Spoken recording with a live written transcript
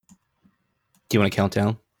Do you want to count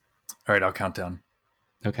down? All right, I'll count down.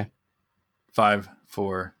 Okay. 5,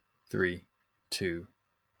 4, 3, 2.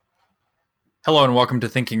 Hello and welcome to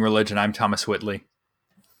Thinking Religion. I'm Thomas Whitley.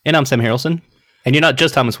 And I'm Sam Harrelson. And you're not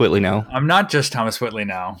just Thomas Whitley now. I'm not just Thomas Whitley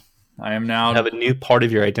now. I am now... You have a new part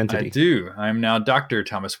of your identity. I do. I am now Dr.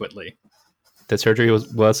 Thomas Whitley. The surgery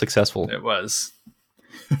was successful. It was.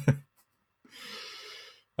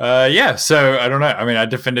 Yeah, so I don't know. I mean, I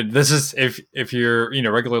defended this is if you're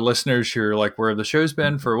regular listeners, you're like, where have the show's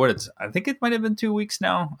been for what it's I think it might have been 2 weeks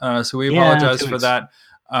now. So we apologize for that.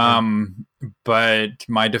 But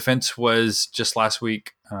my defense was just last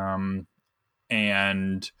week.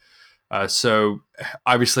 And so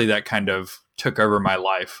obviously that kind of took over my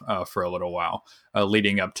life for a little while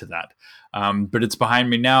leading up to that. But it's behind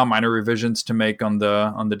me now. Minor revisions to make on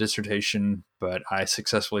the dissertation, but I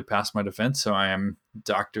successfully passed my defense, so I am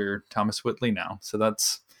Dr. Thomas Whitley now. So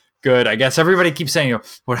that's good. I guess everybody keeps saying,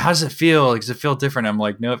 "Well, how does it feel? Does it feel different?" I'm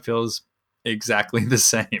like, no, it feels exactly the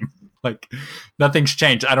same. Like nothing's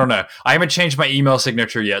changed. I don't know. I haven't changed my email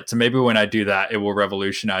signature yet, so maybe when I do that, it will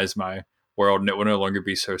revolutionize my world, and it will no longer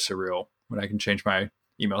be so surreal when I can change my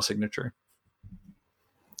email signature.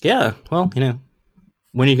 Yeah. Well,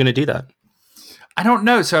 when are you going to do that? I don't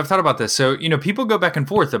know. So I've thought about this. So, people go back and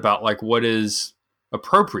forth about like what is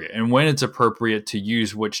appropriate and when it's appropriate to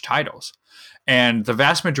use which titles. And the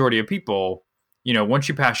vast majority of people, once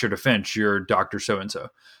you pass your defense, you're Dr. So-and-so.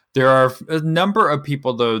 There are a number of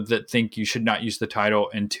people, though, that think you should not use the title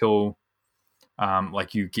until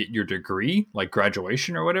like you get your degree, like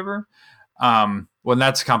graduation or whatever. Well,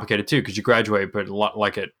 that's complicated too, because you graduate, but a lot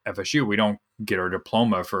like at FSU, we don't get our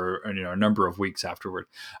diploma for a number of weeks afterward.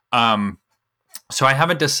 So I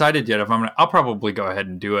haven't decided yet if I'll probably go ahead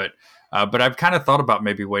and do it. But I've kind of thought about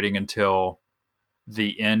maybe waiting until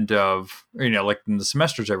the end of, like in the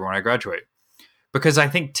semester's over when I graduate, because I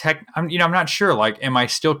think I'm not sure, like, am I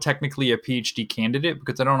still technically a PhD candidate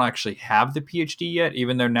because I don't actually have the PhD yet,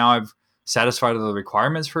 even though now I've satisfied all the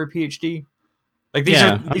requirements for a PhD. Like these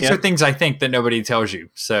are things I think that nobody tells you.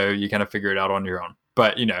 So you kind of figure it out on your own.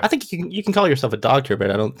 But I think you can call yourself a doctor,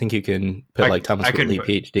 but I don't think you can put like Thomas Whitley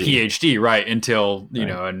PhD. PhD, right? Until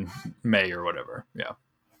in May or whatever. Yeah.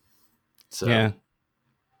 So yeah,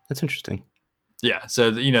 that's interesting. Yeah. So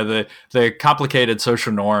the complicated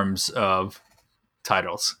social norms of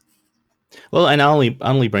titles. Well, and I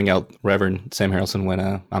only bring out Reverend Sam Harrelson when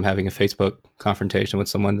I'm having a Facebook confrontation with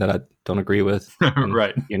someone that I don't agree with. And,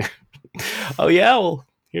 right. Oh yeah. Well,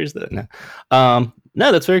 here's the no.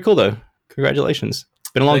 No, that's very cool though. Congratulations. It's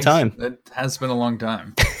been a long time. It has been a long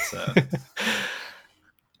time. So,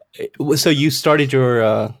 so you started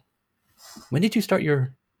your, when did you start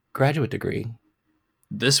your graduate degree?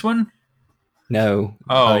 This one? No.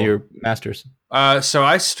 Your master's. So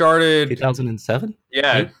I started 2007?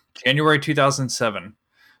 Yeah. Right? January 2007.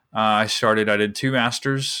 I did 2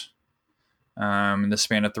 masters in the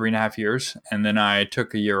span of 3.5 years. And then I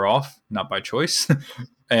took a year off, not by choice.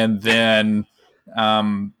 And then,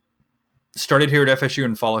 started here at FSU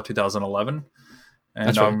in fall of 2011,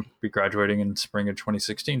 and I'll be graduating in spring of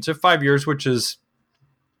 2016. So 5 years, which is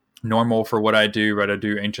normal for what I do, right? I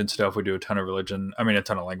do ancient stuff. We do a ton of religion. I mean, a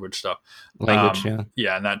ton of language stuff. Yeah.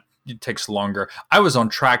 Yeah, and that it takes longer. I was on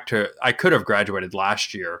track I could have graduated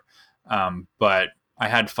last year, but I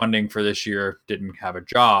had funding for this year, didn't have a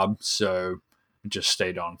job, so just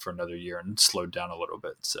stayed on for another year and slowed down a little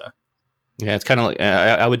bit, so. Yeah, it's kind of like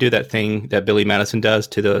I would do that thing that Billy Madison does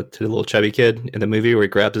to the little chubby kid in the movie where he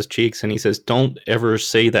grabs his cheeks and he says, "Don't ever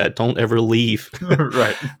say that. Don't ever leave."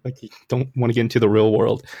 Right. Like you don't want to get into the real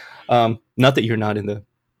world. Not that you're not in the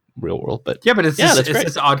real world, but yeah, but it's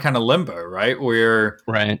this odd kind of limbo, right? Where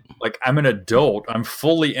like I'm an adult, I'm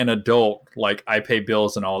fully an adult, like I pay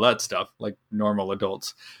bills and all that stuff, like normal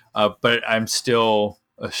adults, but I'm still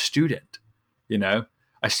a student,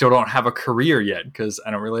 I still don't have a career yet because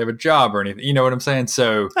I don't really have a job or anything. You know what I'm saying?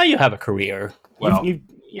 So you have a career. Well,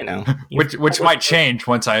 which might change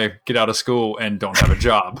once I get out of school and don't have a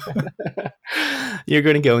job. You're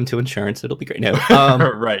going to go into insurance. It'll be great. No,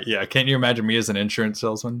 right? Yeah. Can't you imagine me as an insurance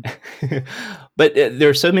salesman? But there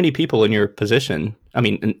are so many people in your position. I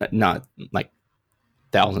mean, not like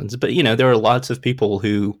thousands, but there are lots of people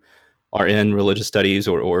who are in religious studies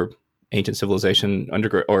or ancient civilization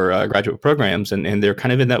undergrad or graduate programs, and they're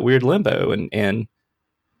kind of in that weird limbo. And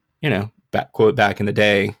back in the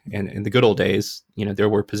day and in the good old days, there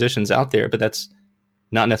were positions out there, but that's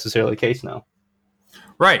not necessarily the case now.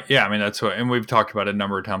 Right. Yeah. I mean, that's what, and we've talked about it a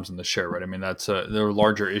number of times in the show, right? I mean, there are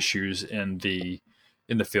larger issues in the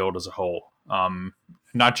field as a whole,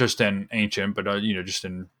 not just in ancient, but just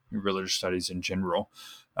in religious studies in general.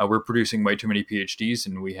 we're producing way too many PhDs,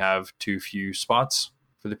 and we have too few spots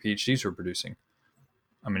for the PhDs we're producing.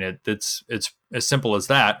 I mean, it's as simple as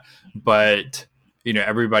that. But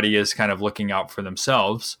everybody is kind of looking out for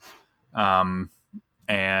themselves, and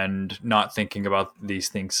not thinking about these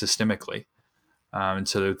things systemically. And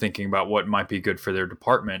so they're thinking about what might be good for their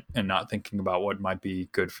department and not thinking about what might be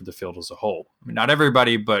good for the field as a whole. I mean, not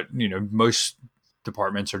everybody, but most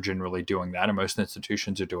departments are generally doing that, and most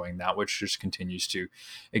institutions are doing that, which just continues to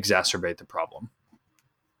exacerbate the problem.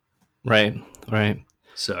 Right.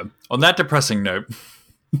 So on that depressing note,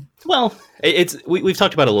 well, we've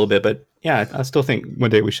talked about it a little bit, but yeah, I still think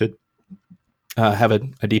one day we should have a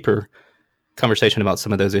deeper conversation about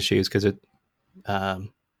some of those issues, because it,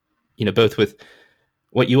 both with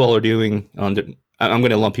what you all are doing on I'm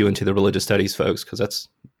going to lump you into the religious studies folks, because that's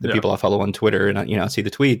the people I follow on Twitter, and I see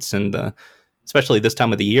the tweets, and especially this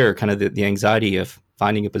time of the year, kind of the anxiety of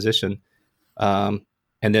finding a position, and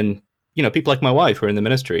then people like my wife who are in the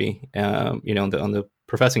ministry, on the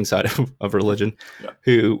professing side of religion,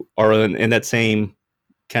 who are in that same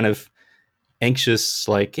kind of anxious,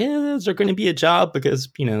 like, is there going to be a job, because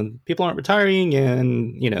people aren't retiring,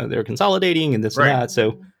 and they're consolidating and this and that.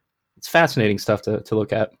 So it's fascinating stuff to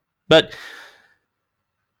look at. But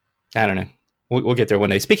I don't know. We'll get there one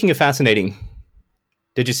day. Speaking of fascinating,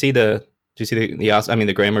 did you see the Grammys?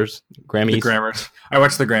 The Grammys. I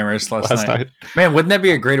watched the Grammys last night. Man, wouldn't that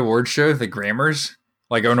be a great award show? The Grammys,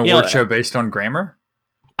 like an award show based on grammar.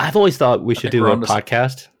 I've always thought we should do a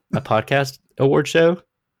podcast award show,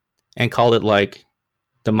 and call it like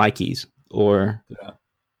the Mikeys or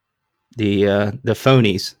the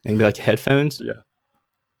phonies, and be like headphones. Yeah.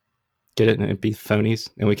 Get it, and it'd be phonies,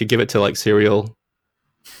 and we could give it to like Serial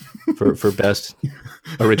for best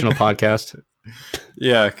original podcast.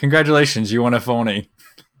 Yeah, congratulations, you won a phony.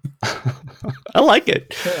 I like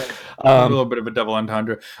it. A little bit of a double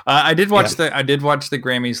entendre. I did watch the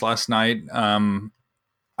Grammys last night.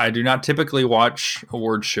 I do not typically watch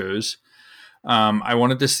award shows. I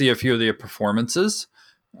wanted to see a few of the performances.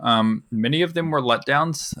 Many of them were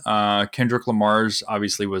letdowns. Kendrick Lamar's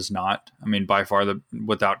obviously was not. I mean, by far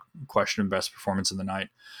without question, best performance of the night.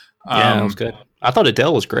 That was good. I thought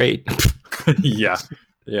Adele was great. Yeah.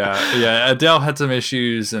 Adele had some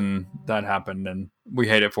issues, and that happened, and we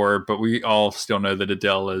hate it for her, but we all still know that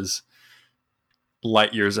Adele is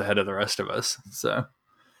light years ahead of the rest of us. So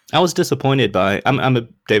I was disappointed by. I'm a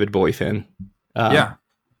David Bowie fan. I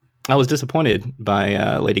was disappointed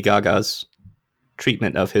by Lady Gaga's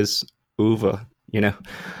treatment of his uva. I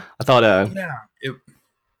thought it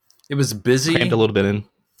was busy. Crammed a little bit in.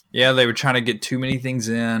 Yeah, they were trying to get too many things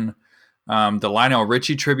in. The Lionel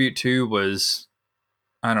Richie tribute too was,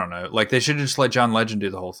 I don't know, like they should have just let John Legend do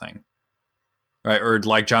the whole thing, right? Or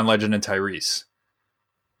like John Legend and Tyrese.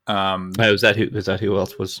 Was that who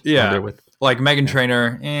else was on there with? Like Meghan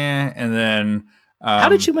Trainor, and then how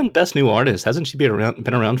did she win Best New Artist? Hasn't she been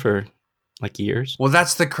around for like years? Well,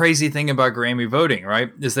 that's the crazy thing about Grammy voting,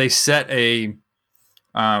 right? Is they set a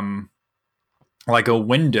like a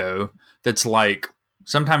window that's like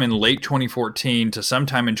sometime in late 2014 to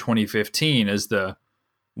sometime in 2015 is the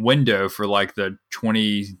window for like the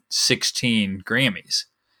 2016 Grammys.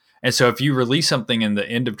 And so if you release something in the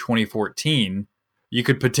end of 2014, you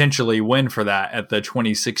could potentially win for that at the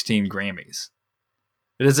 2016 Grammys.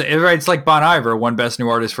 It's like Bon Iver won Best New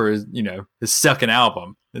Artist for his second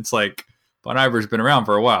album. It's like Bon Iver's been around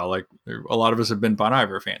for a while. Like a lot of us have been Bon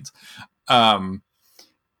Iver fans. So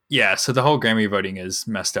the whole Grammy voting is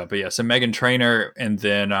messed up. But yeah, so Meghan Trainor, and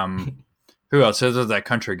then who else? There's that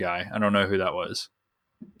country guy. I don't know who that was.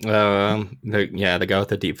 The guy with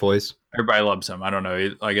the deep voice. Everybody loves him. I don't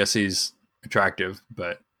know. I guess he's attractive,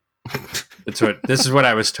 but this is what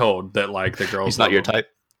I was told, that like the girls. He's not your type.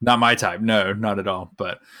 Not my type. No, not at all.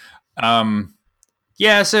 But so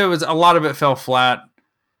it was, a lot of it fell flat.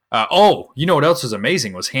 You know what else was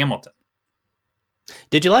amazing was Hamilton.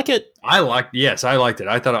 Did you like it? Yes, I liked it.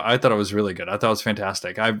 I thought it was really good. I thought it was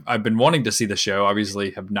fantastic. I've been wanting to see the show.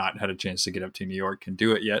 Obviously, have not had a chance to get up to New York and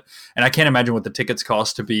do it yet. And I can't imagine what the tickets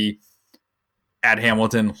cost to be at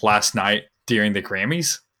Hamilton last night during the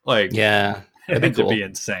Grammys. Like, yeah, it'd be cool. Be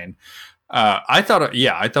insane. I thought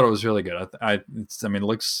it was really good. It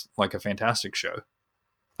looks like a fantastic show.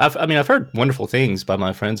 I've heard wonderful things by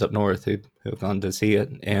my friends up north who've gone to see it,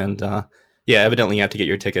 and evidently you have to get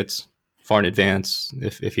your tickets far in advance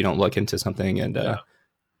if you don't look into something, and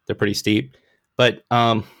they're pretty steep. But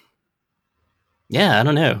I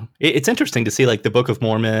don't know. It's interesting to see like the Book of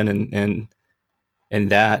Mormon and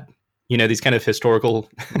that, these kind of historical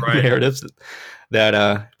narratives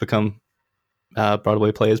that become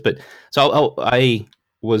Broadway plays. But so I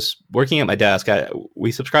was working at my desk.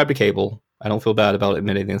 We subscribed to cable. I don't feel bad about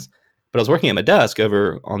admitting this, but I was working at my desk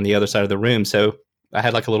over on the other side of the room. So I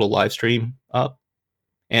had like a little live stream up,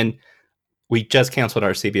 and we just canceled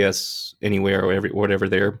our CBS Anywhere or whatever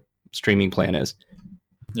their streaming plan is.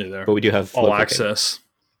 Yeah, there. But we do have all access. Cable.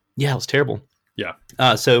 Yeah, it was terrible. Yeah.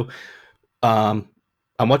 So I'm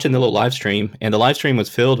watching the little live stream, and the live stream was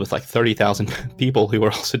filled with like 30,000 people who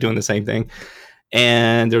were also doing the same thing.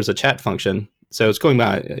 And there was a chat function, so it's going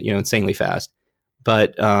by insanely fast.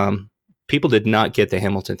 But people did not get the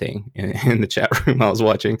Hamilton thing in the chat room I was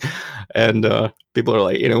watching, and people are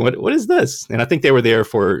like, what is this? And I think they were there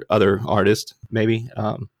for other artists, maybe.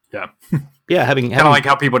 Yeah, yeah, having kind of like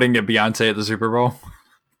how people didn't get Beyonce at the Super Bowl.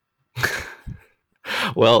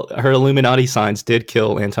 Well, her Illuminati signs did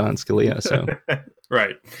kill Anton Scalia, so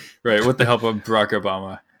right, with the help of Barack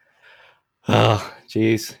Obama. Oh,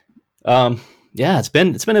 jeez. Yeah, it's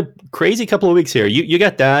been a crazy couple of weeks here. You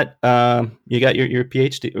got that. You got your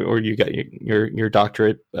PhD, or you got your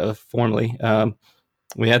doctorate formally.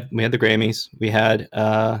 We had the Grammys. We had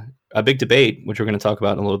a big debate, which we're going to talk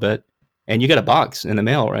about in a little bit. And you got a box in the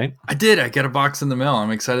mail, right? I did. I got a box in the mail.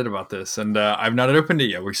 I'm excited about this, and I've not opened it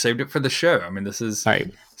yet. We saved it for the show. I mean, this is all right.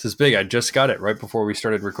 This is big. I just got it right before we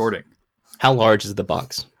started recording. How large is the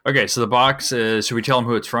box? Okay, so the box is. Should we tell them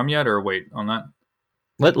who it's from yet, or wait on that?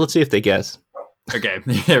 Let's see if they guess. Okay,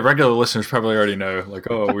 yeah, regular listeners probably already know. Like,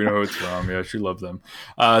 oh, we know who it's from. Yeah, she loves them.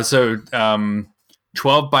 So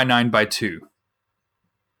 12 by 9 by 2.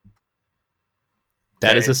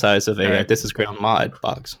 That is the size of a This Is Ground mod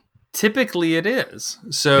box. Typically it is.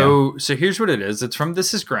 So here's what it is. It's from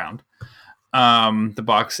This Is Ground. The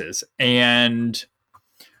box is. And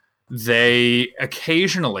they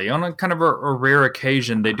occasionally, on a kind of a rare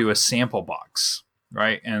occasion, they do a sample box,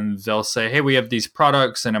 right? And they'll say, hey, we have these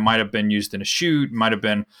products, and it might have been used in a shoot, it might have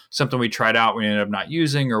been something we tried out, we ended up not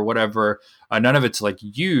using or whatever. None of it's like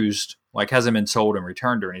used, like hasn't been sold and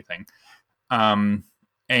returned or anything.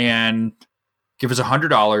 And give us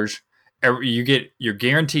 $100. You're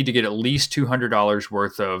guaranteed to get at least $200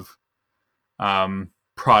 worth of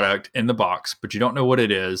product in the box, but you don't know what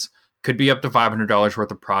it is. Could be up to $500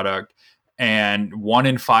 worth of product, and 1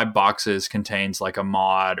 in 5 boxes contains like a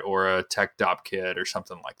mod or a tech dop kit or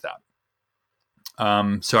something like that.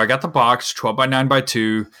 So I got the box, 12 by 9 by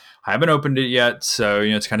 2. I haven't opened it yet, so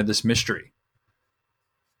it's kind of this mystery.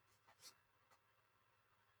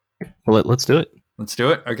 Well, let's do it. Let's do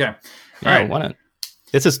it. Okay. Yeah, all right. Why not?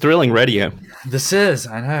 This is thrilling radio. This is,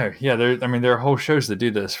 I know. Yeah, there are whole shows that do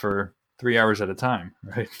this for 3 hours at a time,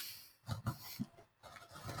 right?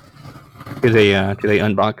 Do they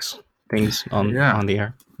unbox things on the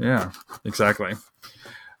air? Yeah, exactly.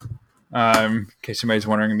 In case somebody's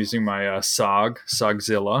wondering, I'm using my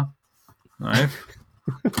Sogzilla knife.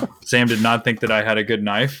 Sam did not think that I had a good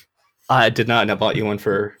knife. I did not, and I bought you one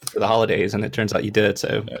for the holidays, and it turns out you did,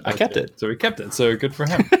 so I kept it. So he kept it, so good for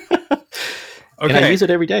him. Okay. And I use it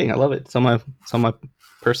every day. I love it. It's on my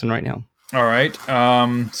person right now. All right.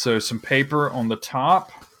 So some paper on the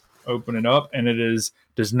top. Open it up, and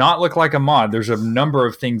does not look like a mod. There's a number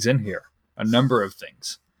of things in here. A number of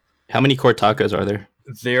things. How many cord tacos are there?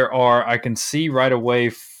 There are, I can see right away,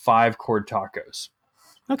 5 cord tacos.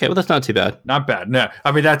 Okay, well, that's not too bad. Not bad. No,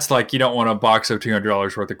 I mean, that's like, you don't want a box of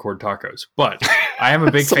 $200 worth of cord tacos. But I am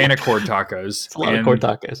a big fan of cord tacos. It's a lot of cord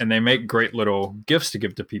tacos. And they make great little gifts to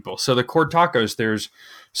give to people. So the cord tacos,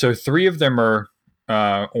 so 3 of them are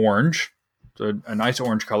orange, so a nice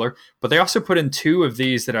orange color. But they also put in 2 of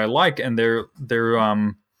these that I like, and they're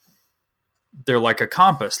like a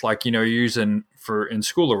compass, like, you're using in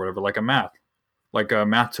school or whatever, like a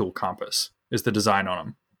math tool compass is the design on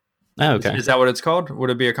them. Oh, okay. Is that what it's called? Would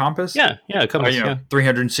it be a compass? Yeah, a compass.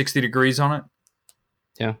 360 degrees on it.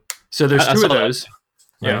 Yeah. So there's 2 of those.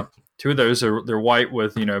 Right. Yeah, 2 of those. They're white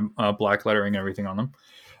with black lettering and everything on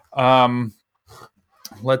them.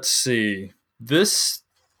 Let's see. This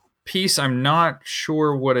piece, I'm not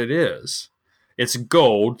sure what it is. It's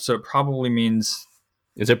gold, so it probably means.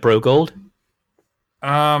 Is it bro gold?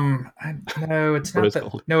 No, it's not that.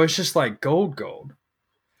 Gold. No, it's just like gold.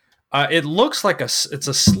 It looks like it's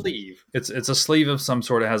a sleeve. It's a sleeve of some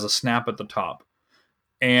sort. It has a snap at the top,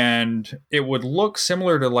 and it would look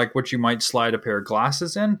similar to like what you might slide a pair of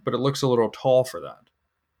glasses in, but it looks a little tall for that.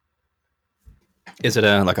 Is it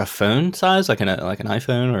like a phone size, like an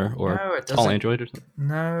iPhone or no, tall Android or something?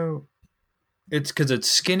 No, it's because it's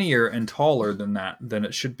skinnier and taller than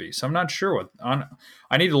it should be. So I'm not sure what.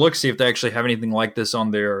 I need to look, see if they actually have anything like this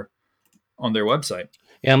on their website.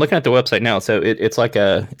 Yeah, I'm looking at the website now. So it's like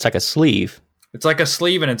a sleeve. It's like a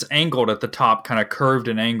sleeve, and it's angled at the top, kind of curved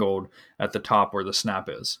and angled at the top where the snap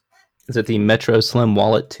is. Is it the Metro Slim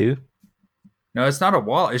Wallet too? No, it's not a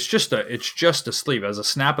wallet. It's just a sleeve. It has a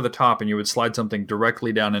snap at the top, and you would slide something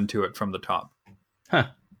directly down into it from the top, Huh.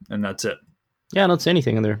 and that's it. Yeah, I don't see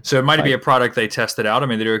anything in there. So it might be Site. a product they tested out. I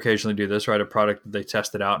mean, they do occasionally do this, right? A product that they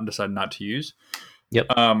tested out and decided not to use. Yep.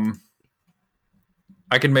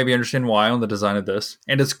 I can maybe understand why on the design of this,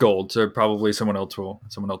 and it's gold, so probably someone else will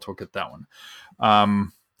get that one.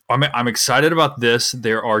 I'm excited about this.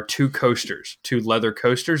 There are two leather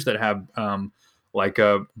coasters that have like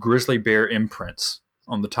a grizzly bear imprints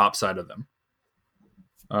on the top side of them.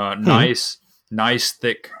 Hmm. Nice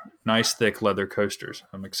thick leather coasters.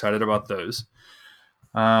 I'm excited about those.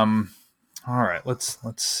 Um, all right, let's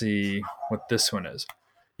see what this one is.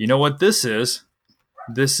 You know what this is?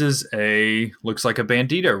 This is looks like a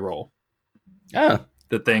bandito roll Ah.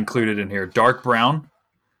 that they included in here. Dark brown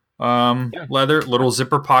Yeah. leather, little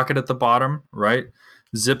zipper pocket at the bottom, right?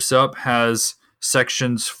 Zips up, has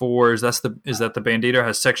sections for is that the bandito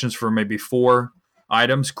has sections for maybe 4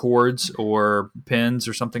 items, cords or pins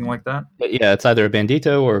or something like that. But yeah, it's either a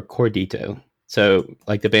bandito or a cordito. So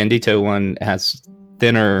like the bandito one has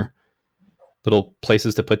thinner little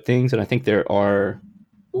places to put things, and I think there are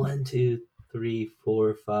 1, 2, 3,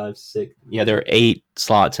 4, 5, 6. Yeah, there are 8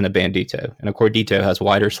 slots in a bandito, and a cordito has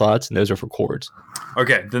wider slots, and those are for cords.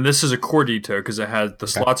 Okay, then this is a cordito because it has the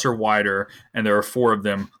Okay. slots are wider and there are 4 of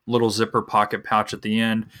them. Little zipper pocket pouch at the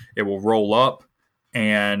end. It will roll up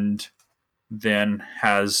and then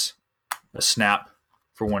has a snap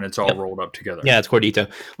for when it's all Yep. rolled up together. Yeah, it's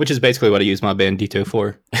cordito, which is basically what I use my bandito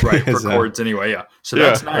for. Right, for Is, cords anyway, yeah. So yeah,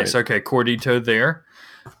 that's nice. right. Okay, cordito there.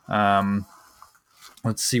 Um,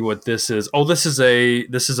 let's see what this is. Oh, this is a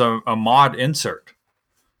mod insert.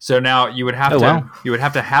 So now you would have Oh to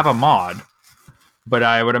wow. have a mod, but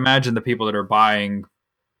I would imagine the people that are buying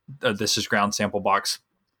this is ground sample box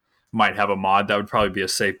might have a mod. That would probably be a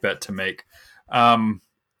safe bet to make. Um,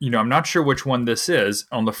 I'm not sure which one this is.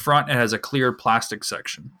 On the front, it has a clear plastic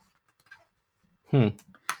section, Hmm.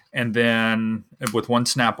 and then with one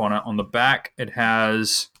snap on it. On the back, it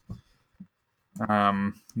has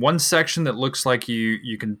one section that looks like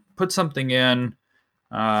you can put something in.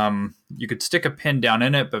 You could stick a pin down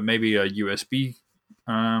in it, but maybe a USB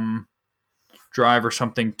drive or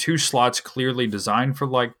something. 2 slots clearly designed for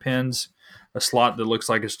like pins. A slot that looks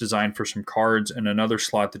like it's designed for some cards, and another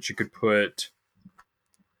slot that you could put.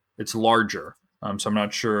 It's larger, so I'm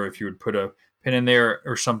not sure if you would put a pin in there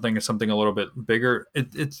or something a little bit bigger.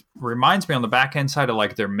 It reminds me on the back end side of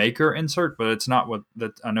like their maker insert, but it's not what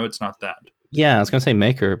that. I know it's not that. Yeah, I was gonna say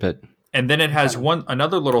maker, but And then it has kind of.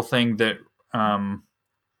 another little thing that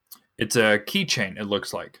it's a keychain. It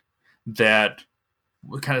looks like that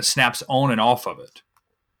kind of snaps on and off of it.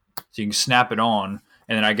 So you can snap it on,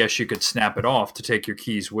 and then I guess you could snap it off to take your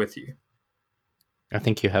keys with you. I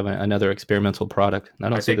think you have another experimental product. I I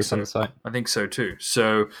don't see think this on so. the site. I think so too.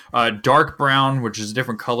 So dark brown, which is a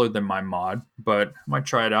different color than my mod, but I might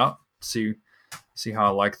try it out. See how I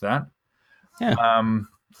like that. Yeah, Um,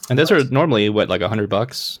 and those are normally what, like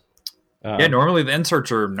 $100. yeah, Um, normally the inserts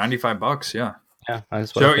are $95. Yeah. yeah,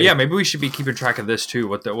 that's what I So yeah, paid. maybe we should be keeping track of this too.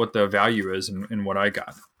 What the value is and what I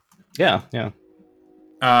got. Yeah, yeah.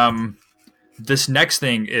 Um, this next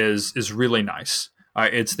thing is really nice.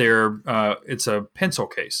 It's a pencil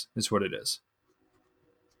case, is what it is.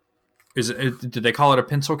 Did they call it a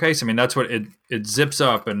pencil case? I mean, that's what it zips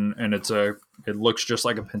up and it looks just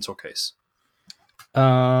like a pencil case.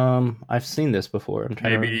 I've seen this before. I'm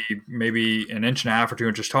trying to. Maybe an inch and a half or 2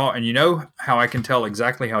 inches tall. And you know how I can tell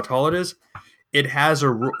exactly how tall it is? It has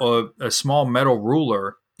a small metal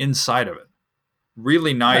ruler inside of it.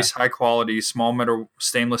 Really Huh. nice, high quality, small metal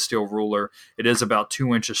stainless steel ruler. It is about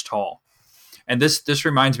 2 inches tall. And this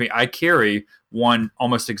reminds me, I carry one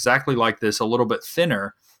almost exactly like this, a little bit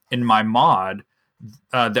thinner in my mod.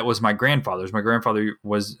 That was my grandfather's. My grandfather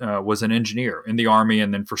was an engineer in the army,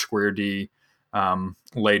 and then for Square D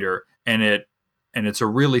later. And it's a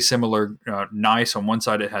really similar, nice. On one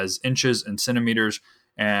side, it has inches and centimeters.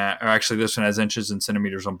 Or actually, this one has inches and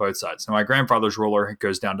centimeters on both sides. Now, my grandfather's roller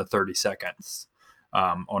goes down to 30 seconds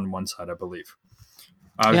on one side, I believe.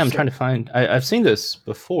 Yeah, I'm trying to find. I've seen this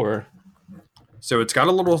before. So it's got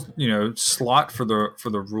a little, slot for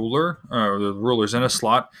the ruler. The ruler's in a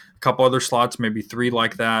slot. A couple other slots, maybe 3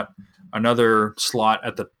 like that. Another slot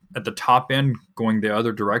at the top end going the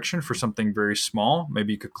other direction for something very small.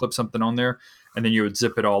 Maybe you could clip something on there, and then you would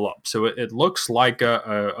zip it all up. So it looks like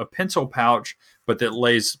a pencil pouch, but that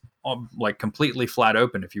lays like completely flat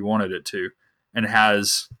open if you wanted it to, and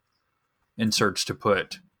has inserts to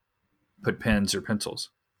put pens or pencils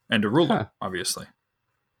and a ruler, Huh. obviously.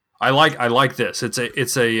 I like this.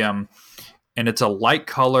 and it's a light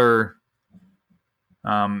color.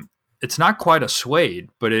 It's not quite a suede,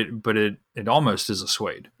 but it almost is a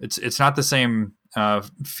suede. It's not the same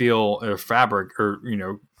feel or fabric, or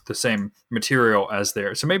the same material as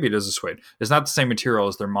their. So maybe it is a suede. It's not the same material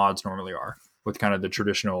as their mods normally are, with kind of the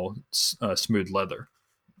traditional smooth leather.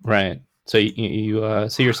 Right. So you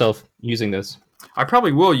see yourself using this? I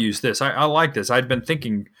probably will use this. I like this. I'd been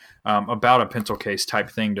thinking about a pencil case type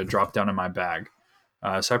thing to drop down in my bag.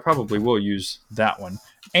 So I probably will use that one.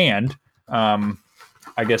 And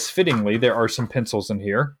I guess fittingly, there are some pencils in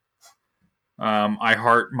here. I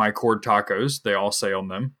heart my cord tacos. They all say on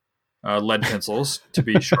them. Lead pencils to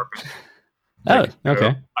be sharpened. Oh,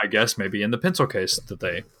 okay. I guess maybe in the pencil case that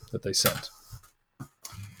they sent.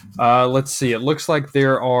 Let's see. It looks like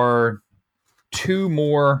there are 2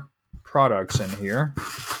 more products in here.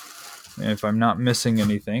 If I'm not missing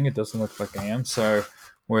anything, it doesn't look like I am. So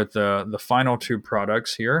with the final 2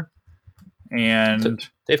 products here, and So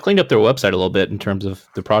they've cleaned up their website a little bit in terms of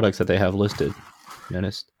the products that they have listed.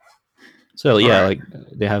 Noticed. So yeah, right. like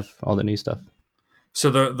they have all the new stuff. So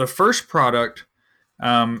the first product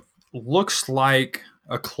looks like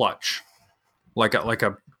a clutch, like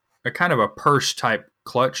a kind of a purse type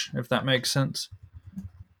clutch, if that makes sense.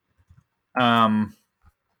 Brown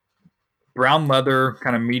leather,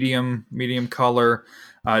 kind of medium color.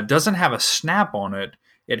 Doesn't have a snap on it.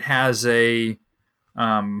 It has a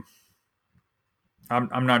I'm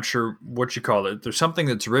not sure what you call it. There's something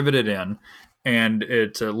that's riveted in, and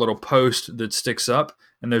it's a little post that sticks up,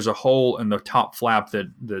 and there's a hole in the top flap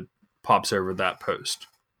that pops over that post.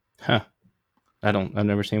 Huh. I've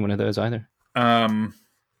never seen one of those either.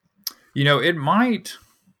 It might.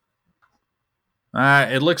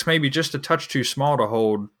 It looks maybe just a touch too small to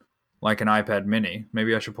hold like an iPad Mini.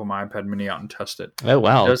 Maybe I should pull my iPad Mini out and test it. Oh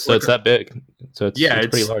wow! So it's that big. So it's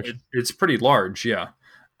pretty large. It's pretty large. Yeah.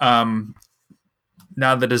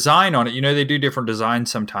 Now the design on it, they do different designs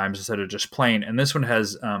sometimes instead of just plain, and this one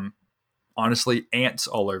has honestly ants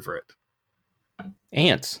all over it.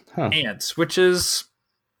 Ants, huh? Ants, which is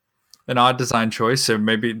an odd design choice. So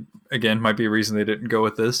maybe again might be a reason they didn't go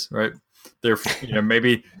with this, right? They're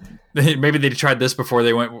maybe they tried this before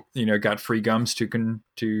they went got free gums to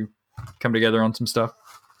come together on some stuff.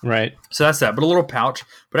 Right. So that's that, but a little pouch.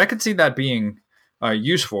 But I could see that being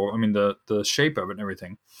useful. I mean, the shape of it and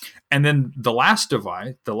everything. And then the last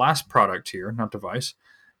product here, not device,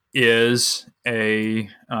 is a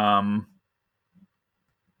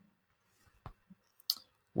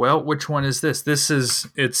which one is this?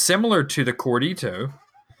 It's similar to the Cordito,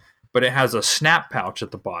 but it has a snap pouch at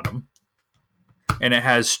the bottom. And it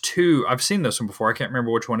has 2. I've seen this one before. I can't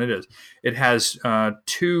remember which one it is. It has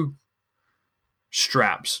 2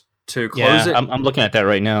 straps to close it. I'm looking at that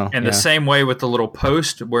right now. And the same way with the little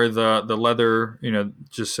post where the leather,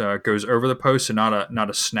 just goes over the post, and not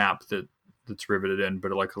a snap that's riveted in,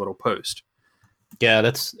 but like a little post. Yeah,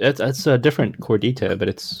 that's a different Cordito, but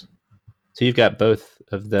it's so you've got both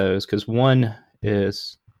of those, because one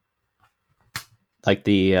is like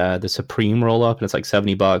the Supreme roll up, and it's like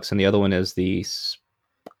 $70, and the other one is the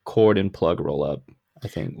cord and plug roll up, I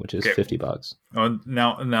think, which is $50.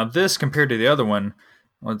 Now this compared to the other one,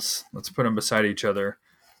 let's put them beside each other,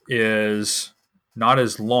 is not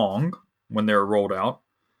as long when they're rolled out,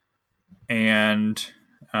 and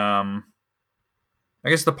I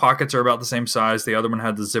guess the pockets are about the same size. The other one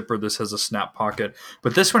had the zipper. This has a snap pocket,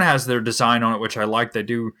 but this one has their design on it, which I like. They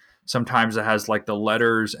do sometimes. It has like the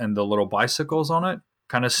letters and the little bicycles on it,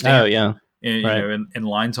 kind of stamped. Oh yeah. In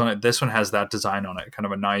lines on it. This one has that design on it, kind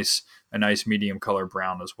of a nice medium color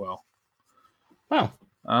brown as well. Wow.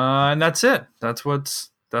 And that's it. That's what's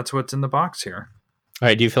in the box here. All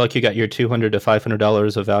right. Do you feel like you got your $200 to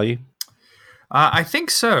 $500 of value? I think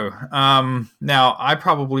so. Now I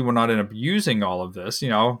probably will not end up using all of this.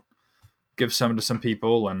 Give some to some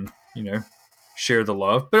people and share the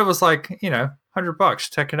love. But it was like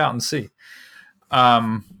 $100. Check it out and see.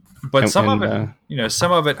 But some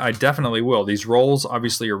of it I definitely will. These rolls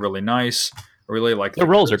obviously are really nice. I really like the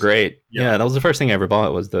rolls are great. Yeah, that was the first thing I ever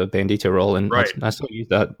bought, was the Bandito roll, and right. I still use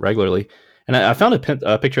that regularly. And I found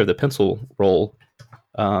a picture of the pencil roll.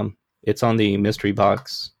 It's on the mystery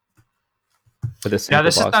box. This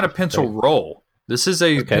is not a pencil roll. This is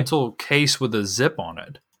a pencil case with a zip on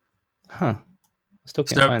it. Huh. Still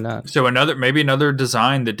can't find that. So another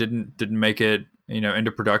design that didn't make it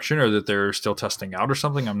into production, or that they're still testing out or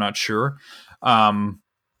something. I'm not sure.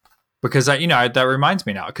 Because that reminds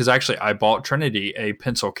me now, because actually I bought Trinity a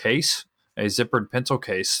pencil case, a zippered pencil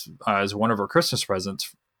case, as one of her Christmas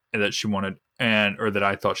presents that she wanted, and or that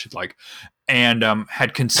I thought she'd like, and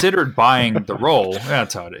had considered buying the roll.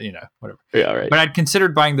 That's how it, whatever. Yeah, right. But I'd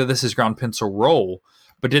considered buying the This Is Ground pencil roll,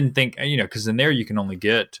 but didn't think, because in there you can only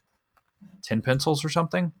get 10 pencils or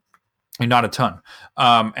something, and not a ton.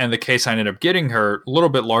 And the case I ended up getting her, a little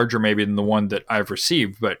bit larger maybe than the one that I've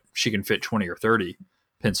received, but she can fit 20 or 30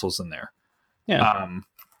 pencils in there. Yeah.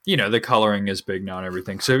 The coloring is big now and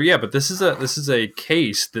everything. So yeah, but this is a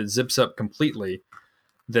case that zips up completely.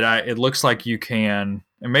 It looks like you can,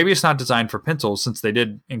 and maybe it's not designed for pencils since they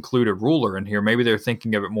did include a ruler in here. Maybe they're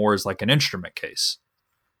thinking of it more as like an instrument case.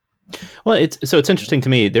 Well, it's interesting to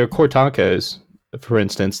me. Their Cortacos, for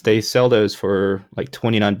instance, they sell those for like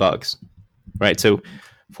 $29, right? So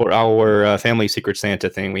for our family Secret Santa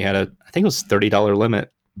thing, we had I think it was $30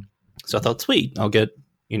 limit. So I thought, sweet, I'll get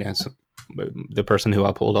the person who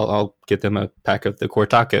I pulled, I'll get them a pack of the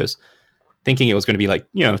Cortacos, thinking it was going to be like,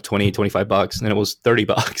 $20-$25, and then it was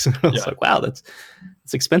 $30. And I was like, wow, it's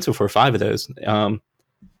expensive for 5 of those. And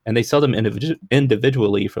they sell them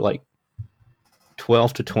individually for like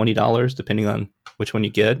 $12 to $20, depending on which one you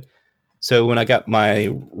get. So when I got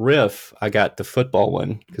my Riff, I got the football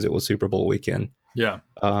one because it was Super Bowl weekend. Yeah.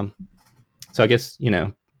 So I guess,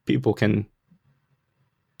 people can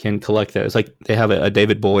collect those. Like they have a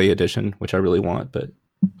David Bowie edition, which I really want, but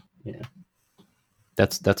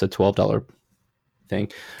that's a $12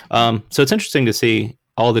 thing. So it's interesting to see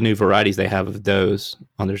all the new varieties they have of those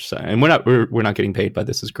on their site. And we're not getting paid by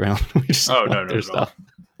This Is Ground. We just no, their stuff.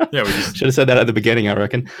 Yeah, we just should have said that at the beginning, I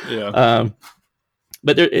reckon. Yeah.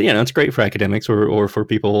 But it's great for academics or for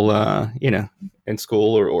people in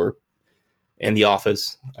school or in the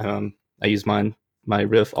office. I use my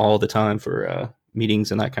Riff all the time for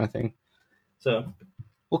meetings and that kind of thing. So,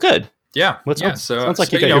 well, good. Yeah. So sounds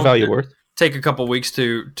like you got your value worth. Take a couple weeks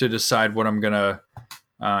to decide what I'm gonna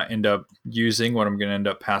end up using, what I'm gonna end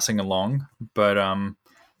up passing along. But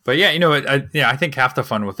yeah, I think half the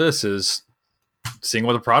fun with this is seeing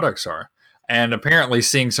what the products are, and apparently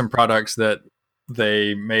seeing some products that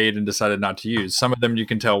they made and decided not to use. Some of them you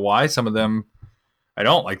can tell why. Some of them I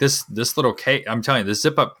don't like. This little case. I'm telling you, this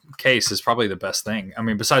zip up case is probably the best thing. I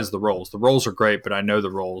mean, besides the rolls. The rolls are great, but I know the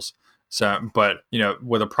rolls. So, but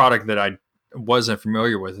with a product that I wasn't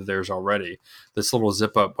familiar with theirs already, this little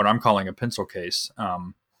zip up, what I'm calling a pencil case,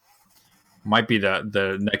 might be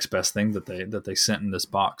the next best thing that they sent in this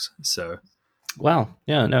box. So, wow,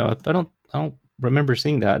 yeah, no, I don't remember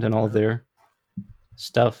seeing that in all of their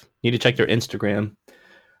stuff. Need to check their Instagram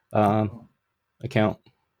account.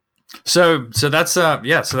 So that's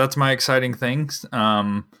that's my exciting things.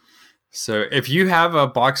 So if you have a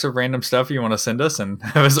box of random stuff you want to send us and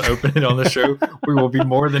have us open it on the show, we will be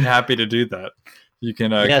more than happy to do that. You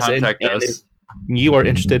can contact us. If you are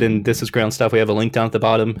interested in This Is Ground stuff, we have a link down at the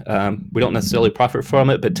bottom. We don't necessarily profit from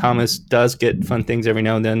it, but Thomas does get fun things every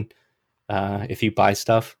now and then if you buy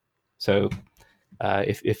stuff. So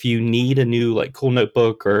if you need a new like cool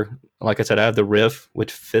notebook, or like I said, I have the Riff,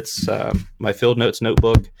 which fits my Field Notes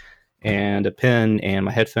notebook, and a pen, and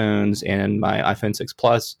my headphones, and my iPhone 6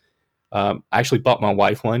 Plus. I actually bought my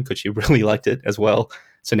wife one because she really liked it as well.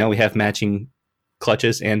 So now we have matching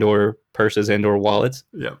clutches and or purses and or wallets.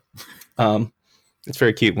 Yeah. It's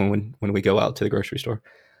very cute when we go out to the grocery store.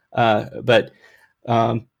 But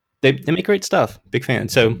they make great stuff. Big fan.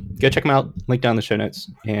 So go check them out. Link down in the show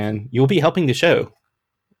notes, and you'll be helping the show.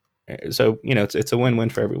 So it's a win-win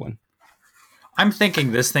for everyone. I'm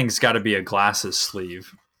thinking this thing's got to be a glasses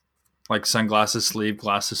sleeve. Like sunglasses sleeve,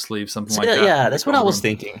 glasses sleeve, something like that. Yeah, that's what I was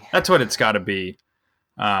thinking. That's what it's got to be.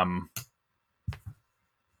 Yeah.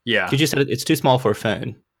 You just said it's too small for a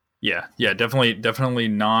phone. Yeah, definitely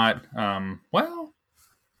not. Well,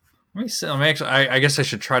 let me see. I guess I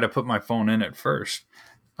should try to put my phone in it first.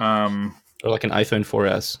 Or like an iPhone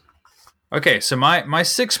 4S. Okay, so my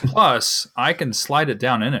 6 Plus, I can slide it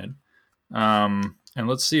down in it. And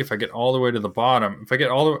let's see if I get all the way to the bottom. If I get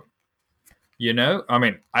all the I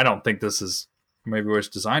mean, I don't think this is maybe what it's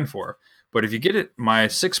designed for. But if you get it, my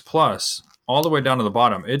 6 Plus, all the way down to the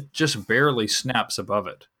bottom, it just barely snaps above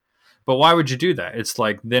it. But why would you do that? It's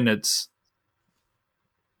like, then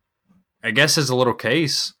I guess it's a little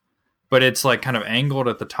case, but it's like kind of angled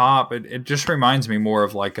at the top. It just reminds me more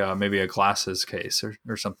of like maybe a glasses case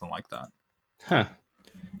or something like that. Huh.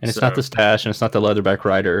 And it's not the Stash, and it's not the leatherback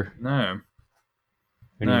rider. No.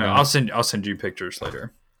 I'll send you pictures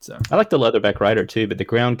later. So I like the leatherback rider too, but the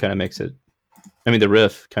ground kind of makes it. I mean, the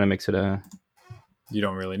Riff kind of makes it You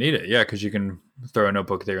don't really need it, yeah, because you can throw a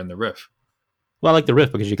notebook there in the Riff. Well, I like the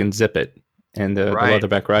Riff because you can zip it, and the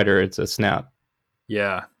leatherback rider, it's a snap.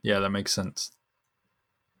 Yeah, that makes sense.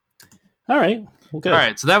 All right. Well, All good.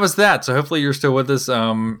 right, so that was that. So hopefully you're still with us.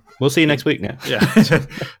 We'll see you next week now. Yeah,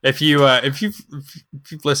 if you've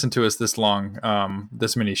listened to us this long,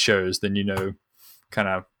 this many shows, then you know kind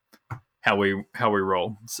of how we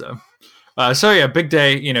roll. So yeah, big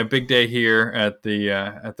day. Big day here at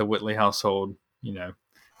the Whitley household.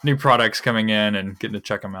 New products coming in and getting to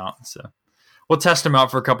check them out. So we'll test them out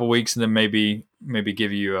for a couple weeks and then maybe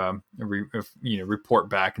give you report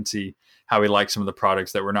back and see how we like some of the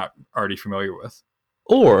products that we're not already familiar with.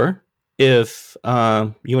 Or if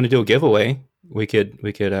you want to do a giveaway, we could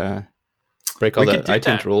break all We the could do iTunes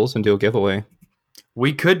that. rules and do a giveaway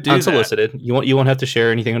We could do that. unsolicited. You won't have to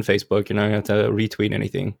share anything on Facebook. You're not going to have to retweet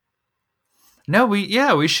anything. No,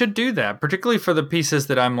 we should do that, particularly for the pieces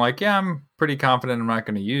that I'm like, yeah, I'm pretty confident I'm not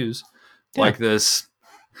going to use, Yeah. like this.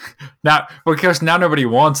 Now, because now nobody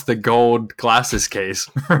wants the gold glasses case,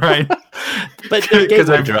 right? But they're Because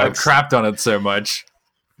gateway I've drugs. crapped on it so much.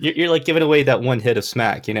 You're like giving away that one hit of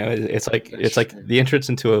smack. It's like the entrance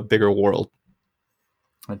into a bigger world.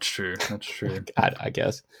 That's true. I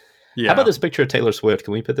guess. Yeah. How about this picture of Taylor Swift?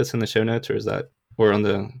 Can we put this in the show notes, or is that or on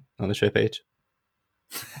the show page?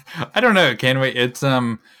 I don't know. Can we? It's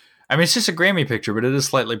it's just a Grammy picture, but it is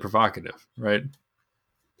slightly provocative, right?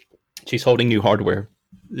 She's holding new hardware.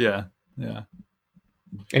 Yeah.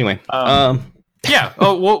 Anyway, Yeah.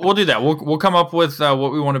 Oh, we'll do that. We'll come up with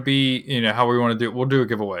what we want to be. How we want to do it. We'll do a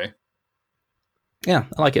giveaway. yeah,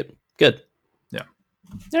 I like it. Good. Yeah.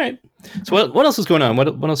 All right. So what else is going on? What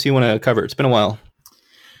else do you want to cover? It's been a while.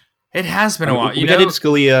 It has been a while. We got into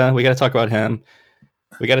Scalia. We got to talk about him.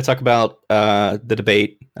 We got to talk about the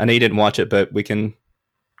debate. I know you didn't watch it, but we can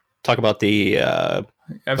talk about the.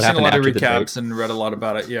 I've seen a lot of recaps and read a lot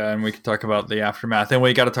about it. Yeah, and we can talk about the aftermath. And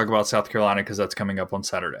we got to talk about South Carolina because that's coming up on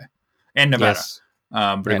Saturday, and Nevada. Yes.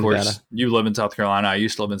 But of course, you live in South Carolina. I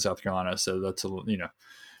used to live in South Carolina, so that's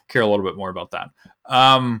care a little bit more about that.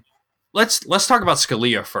 Let's talk about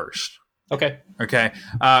Scalia first. Okay. Okay.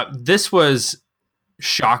 This was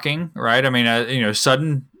shocking, right? I mean,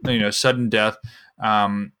 sudden death,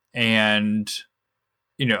 and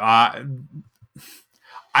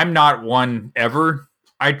I'm not one ever.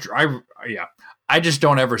 I just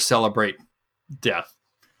don't ever celebrate death.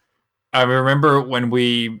 I remember when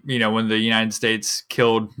when the United States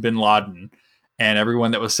killed bin Laden and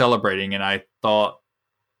everyone that was celebrating, and I thought,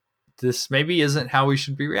 this maybe isn't how we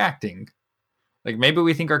should be reacting. Like, maybe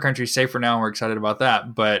we think our country's safer now and we're excited about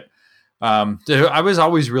that. But I was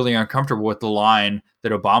always really uncomfortable with the line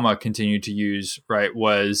that Obama continued to use, right,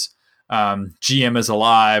 was GM is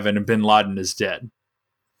alive and bin Laden is dead.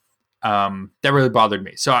 That really bothered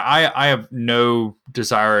me. So I have no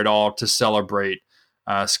desire at all to celebrate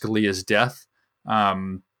Scalia's death.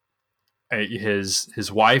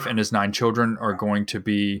 His wife and his 9 children are going to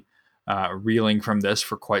be reeling from this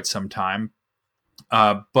for quite some time.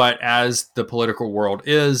 But as the political world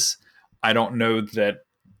is, I don't know that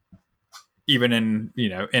even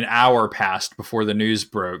in our past, before the news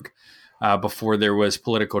broke, before there was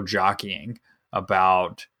political jockeying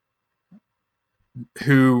about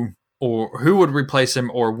who would replace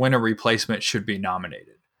him or when a replacement should be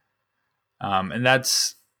nominated. And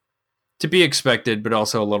that's to be expected, but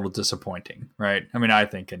also a little disappointing, right? I mean, I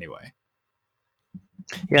think anyway.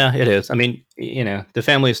 Yeah, it is. I mean, the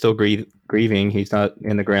family is still grieving. He's not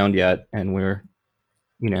in the ground yet, and we're,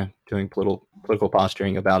 doing political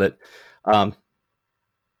posturing about it.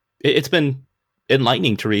 It's been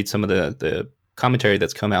enlightening to read some of the commentary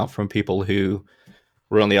that's come out from people who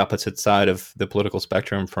were on the opposite side of the political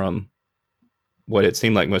spectrum from what it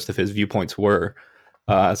seemed like most of his viewpoints were.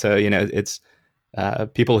 So it's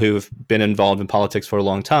people who've been involved in politics for a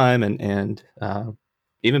long time, and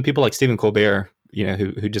even people like Stephen Colbert,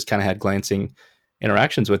 who just kind of had glancing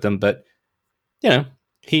interactions with him. But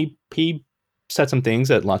he said some things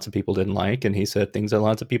that lots of people didn't like, and he said things that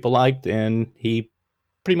lots of people liked, and he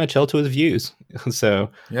pretty much held to his views. So,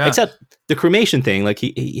 yeah. Except the cremation thing, like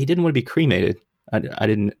he didn't want to be cremated. I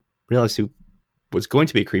didn't realize he was going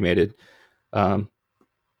to be cremated. I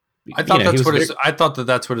thought I thought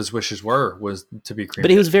that's what his wishes were, was to be cremated.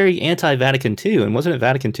 But he was very anti-Vatican II, and wasn't it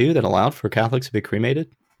Vatican II that allowed for Catholics to be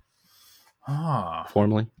cremated?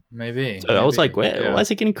 Formally, maybe. So I was like, why is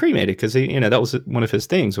he getting cremated? Because that was one of his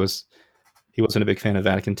things, was he wasn't a big fan of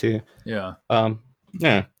Vatican II. Yeah.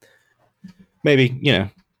 Yeah. Maybe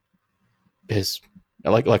his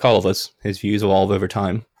like all of us, his views evolve over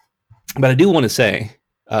time. But I do want to say,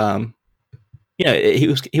 he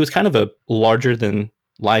was kind of a larger than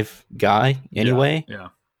life guy anyway. Yeah.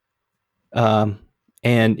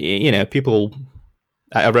 And people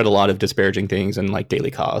I read a lot of disparaging things in like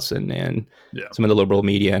Daily Kos and Yeah. some of the liberal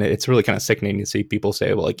media, and it's really kind of sickening to see people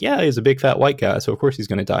say, well, like, yeah, he's a big fat white guy, so of course he's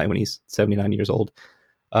going to die when he's 79 years old.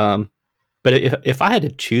 Um, but if I had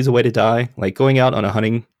to choose a way to die, like going out on a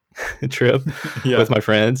hunting trip Yeah. with my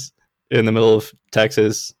friends in the middle of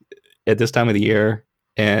Texas at this time of the year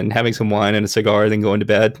and having some wine and a cigar, then going to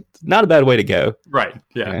bed, not a bad way to go. Right.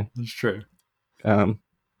 You Yeah. know, That's true. um,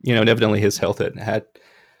 and evidently his health had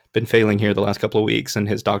been failing here the last couple of weeks, and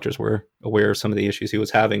his doctors were aware of some of the issues he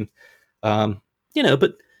was having. Um,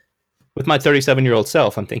 but with my 37-year-old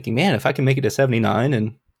self, I'm thinking, man, if I can make it to 79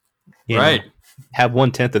 and Right. have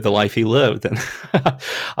 1/10 of the life he lived, then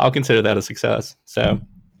I'll consider that a success. So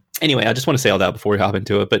anyway, I just want to say all that before we hop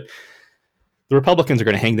into it. But the Republicans are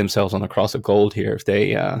going to hang themselves on the cross of gold here if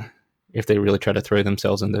they really try to throw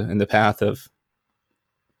themselves in the path of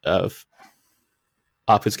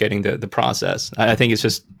obfuscating the process. I think it's So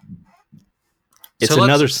let's.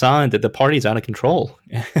 another sign that the party's out of control.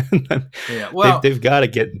 Yeah. Well, they've got to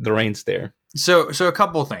get the reins there. so a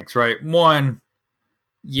couple of things, right? One,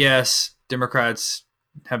 yes, Democrats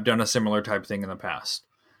have done a similar type thing in the past.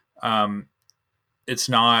 Um, it's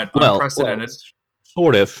not Well, unprecedented,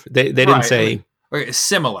 sort of. They didn't right? I say. mean, okay,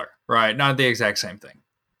 similar, right? Not the exact same thing,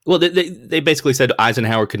 Well, they basically said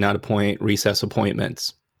Eisenhower could not appoint recess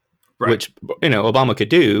appointments, right? which Obama could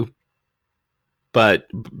do, but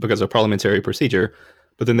because of parliamentary procedure.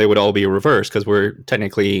 But then they would all be reversed because we're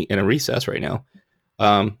technically in a recess right now.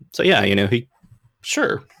 So yeah, he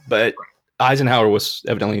sure, but Eisenhower was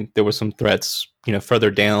evidently there was some threats,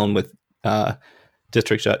 further down with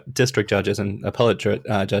district judges and appellate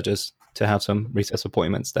judges to have some recess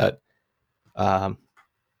appointments that um,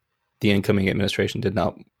 the incoming administration did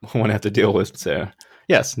not want to have to deal with. So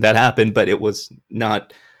yes, that happened, but it was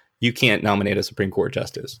not. You can't nominate a Supreme Court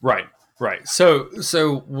justice. Right, right. So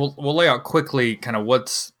we'll lay out quickly kind of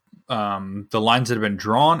what's the lines that have been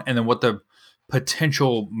drawn, and then what the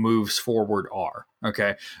potential moves forward are.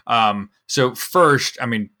 Okay. So first, I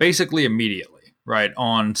mean, basically immediately, right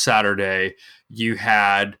on Saturday, you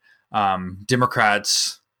had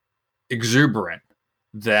Democrats exuberant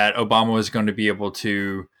that Obama was going to be able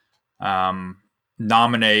to um,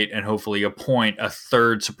 nominate and hopefully appoint a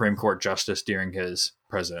third Supreme Court justice during his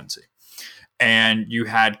presidency. And you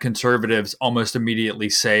had conservatives almost immediately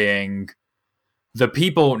saying, the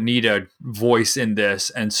people need a voice in this,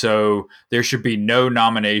 and so there should be no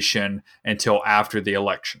nomination until after the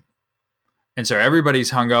election. And so everybody's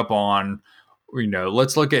hung up on,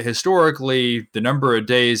 let's look at historically the number of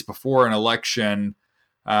days before an election,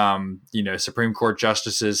 Supreme Court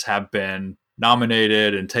justices have been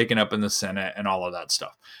nominated and taken up in the Senate and all of that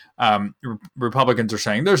stuff. Republicans are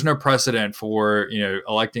saying there's no precedent for,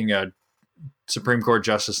 electing a Supreme Court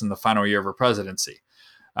justice in the final year of a presidency.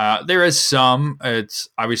 There is some. It's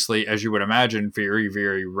obviously, as you would imagine, very,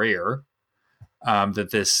 very rare that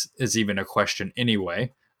this is even a question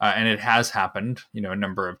anyway. And it has happened, a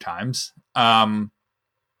number of times.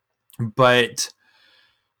 But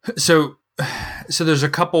so there's a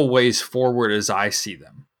couple ways forward as I see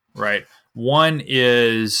them, right? One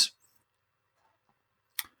is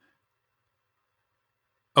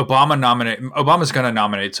Obama's going to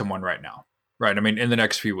nominate someone right now. Right. I mean, in the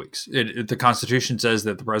next few weeks, the Constitution says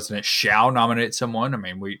that the president shall nominate someone. I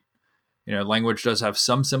mean, language does have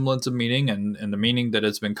some semblance of meaning, and the meaning that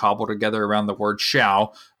has been cobbled together around the word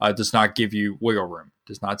shall does not give you wiggle room.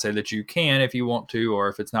 Does not say that you can if you want to, or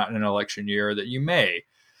if it's not in an election year that you may,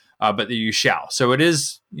 but that you shall. So it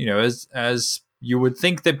is, as you would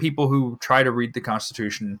think that people who try to read the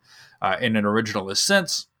Constitution in an originalist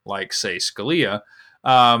sense, like say Scalia,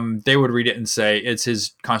 they would read it and say it's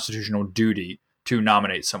his constitutional duty to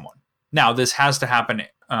nominate someone. Now, this has to happen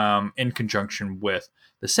in conjunction with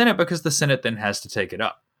the Senate, because the Senate then has to take it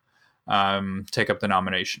up, take up the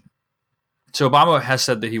nomination. So Obama has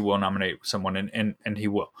said that he will nominate someone, and he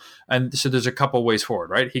will. And so there's a couple ways forward,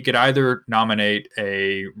 right? He could either nominate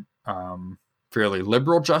a fairly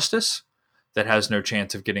liberal justice that has no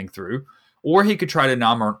chance of getting through, or he could try to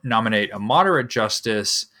nominate a moderate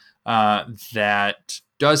justice that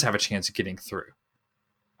does have a chance of getting through.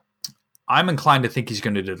 I'm inclined to think he's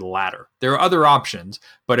going to do the latter. There are other options,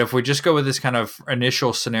 but if we just go with this kind of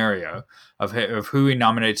initial scenario of who he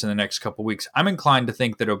nominates in the next couple of weeks, I'm inclined to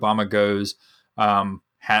think that Obama goes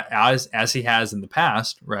as he has in the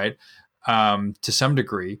past, right? To some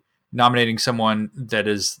degree, nominating someone that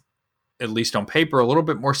is, at least on paper, a little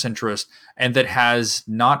bit more centrist, and that has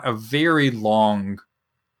not a very long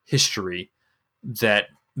history that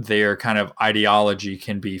their kind of ideology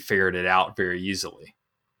can be ferreted out very easily.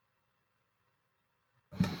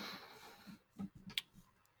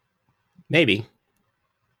 Maybe.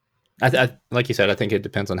 like you said, I think it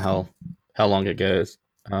depends on how long it goes.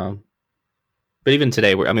 But even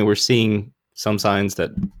today, we're seeing some signs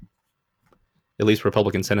that at least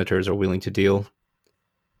Republican senators are willing to deal.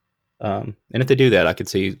 And if they do that, I could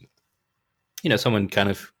see someone kind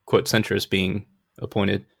of quote centrist being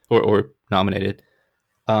appointed or nominated.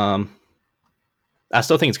 Um, I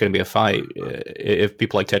still think it's going to be a fight if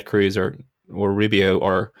people like Ted Cruz or Rubio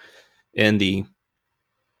are in the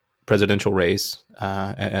presidential race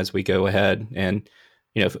as we go ahead. And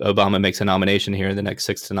if Obama makes a nomination here in the next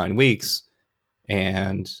 6 to 9 weeks,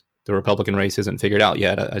 and the Republican race isn't figured out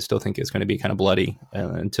yet, I still think it's going to be kind of bloody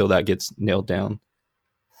until that gets nailed down.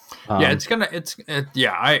 Yeah, it's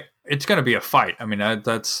gonna be a fight. I mean,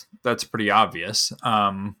 that's pretty obvious.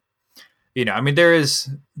 I mean, there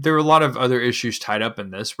are a lot of other issues tied up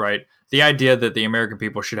in this, right? The idea that the American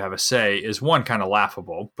people should have a say is, one, kind of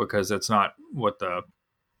laughable because that's not what the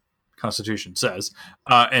Constitution says,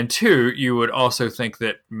 and two, you would also think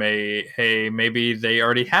that maybe they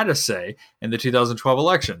already had a say in the 2012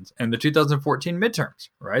 elections and the 2014 midterms,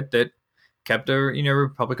 right? That kept a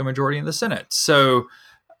Republican majority in the Senate. So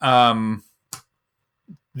um,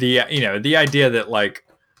 the idea that like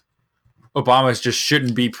Obama just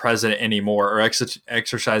shouldn't be president anymore or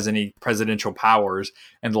exercise any presidential powers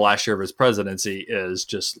in the last year of his presidency is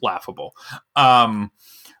just laughable.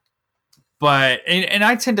 But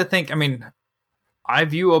I tend to think, I mean, I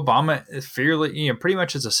view Obama as fairly, pretty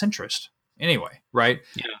much as a centrist anyway, right?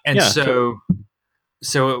 Yeah. And Yeah, totally.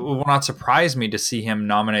 so it will not surprise me to see him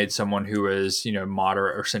nominate someone who is,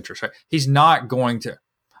 moderate or centrist. Right? He's not going to.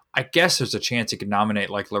 I guess there's a chance he could nominate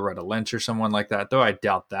like Loretta Lynch or someone like that, though I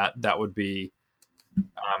doubt that. That would be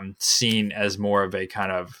seen as more of a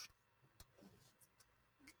kind of,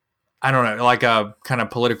 I don't know, like a kind of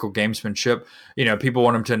political gamesmanship. People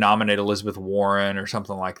want him to nominate Elizabeth Warren or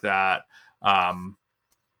something like that. And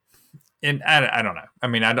I don't know. I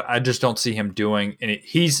mean, I just don't see him doing any.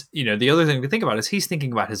 He's, the other thing to think about is he's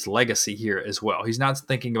thinking about his legacy here as well. He's not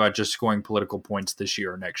thinking about just scoring political points this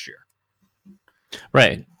year or next year.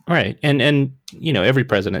 Right. And every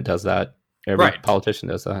president does that. Every Right. politician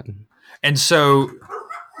does that. And so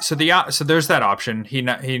there's that option. He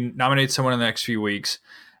nominates someone in the next few weeks,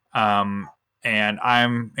 and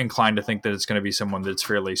I'm inclined to think that it's going to be someone that's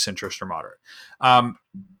fairly centrist or moderate.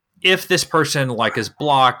 If this person like is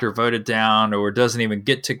blocked or voted down or doesn't even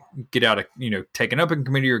get out of taken up in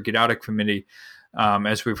committee or get out of committee,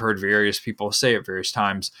 as we've heard various people say at various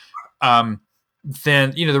times,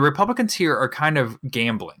 then the Republicans here are kind of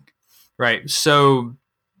gambling, right? So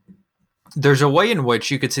there's a way in which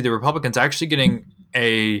you could see the Republicans actually getting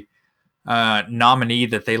a nominee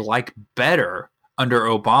that they like better under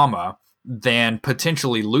Obama than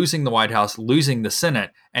potentially losing the White House, losing the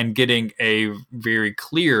Senate, and getting a very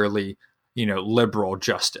clearly, liberal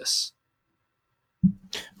justice.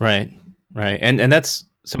 Right. And that's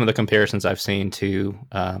some of the comparisons I've seen to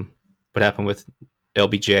what happened with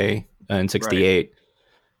LBJ in '68,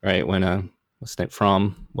 right? When what's his name,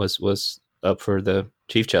 Fromm was up for the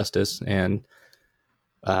Chief Justice, and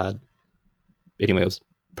anyway, it was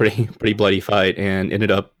pretty bloody fight, and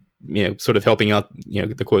ended up sort of helping out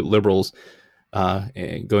the quote liberals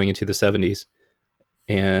going into the '70s.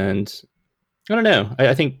 And I don't know.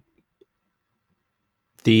 I think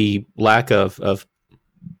the lack of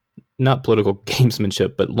not political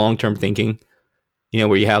gamesmanship, but long term thinking,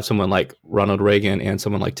 where you have someone like Ronald Reagan and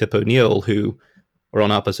someone like Tip O'Neill who are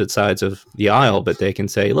on opposite sides of the aisle, but they can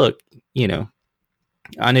say, look,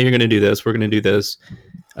 I know you're going to do this. We're going to do this.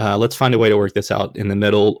 Let's find a way to work this out in the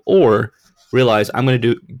middle, or realize I'm going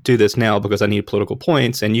to do this now because I need political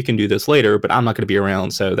points, and you can do this later, but I'm not going to be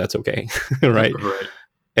around, so that's okay. Right.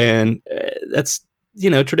 And that's,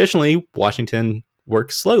 traditionally Washington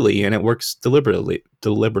works slowly and it works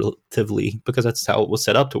deliberatively because that's how it was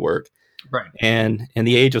set up to work. Right. And in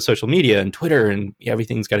the age of social media and Twitter and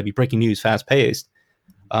everything's got to be breaking news, fast paced,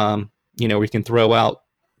 we can throw out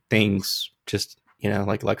things just,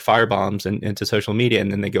 like fire bombs into social media,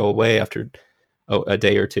 and then they go away after a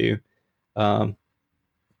day or two.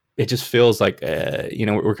 It just feels like,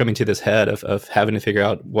 we're coming to this head of having to figure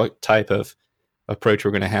out what type of approach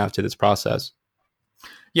we're going to have to this process.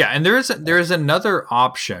 Yeah. And there is another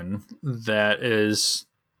option that is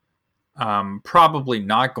probably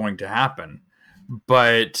not going to happen,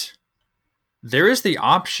 but there is the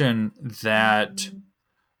option that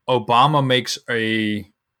Obama makes a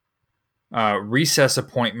recess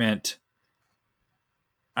appointment,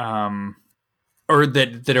 or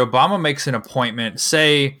that Obama makes an appointment,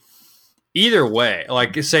 say either way,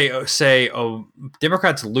 like say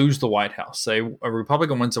Democrats lose the White House, say a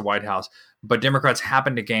Republican wins the White House, but Democrats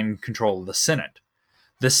happen to gain control of the Senate.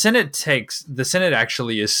 the Senate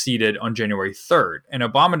actually is seated on January 3rd, and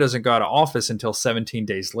Obama doesn't go out of office until 17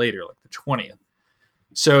 days later, like the 20th.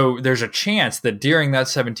 So there's a chance that during that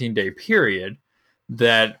 17-day period,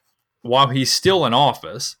 that while he's still in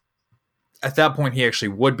office, at that point he actually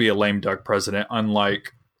would be a lame duck president,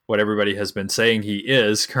 unlike what everybody has been saying he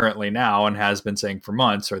is currently now and has been saying for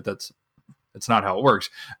months. Or that's not how it works.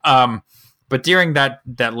 But during that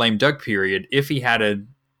lame duck period, if he had a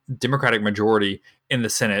Democratic majority in the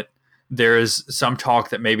Senate, there is some talk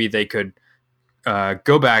that maybe they could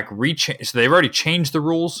go back, rechange. So they've already changed the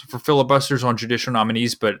rules for filibusters on judicial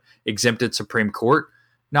nominees, but exempted Supreme Court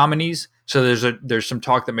nominees. So there's some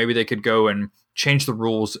talk that maybe they could go and change the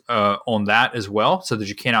rules on that as well, so that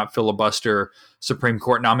you cannot filibuster Supreme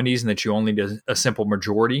Court nominees, and that you only need a simple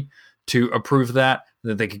majority to approve that.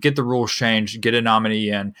 That they could get the rules changed, get a nominee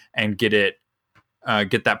in, and get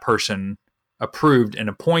that person approved and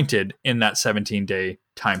appointed in that 17-day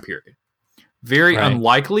time period. Very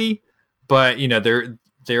unlikely, but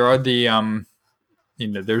there are the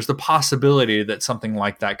there's the possibility that something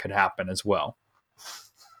like that could happen as well.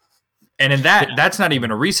 And in that's not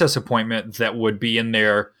even a recess appointment that would be in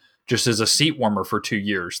there just as a seat warmer for 2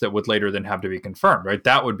 years that would later then have to be confirmed, right?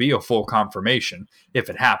 That would be a full confirmation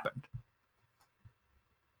if it happened.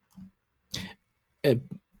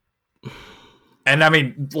 And I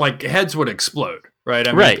mean, like, heads would explode, right?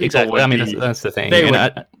 I mean, right, exactly. I mean, that's the thing.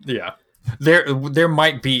 There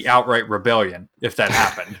might be outright rebellion if that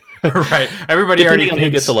happened, right? Everybody already thinks,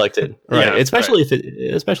 who gets elected, right? Yeah, especially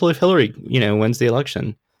if Hillary, wins the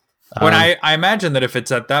election. When I imagine that if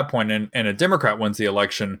it's at that point and a Democrat wins the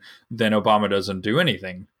election, then Obama doesn't do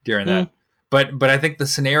anything during that. But I think the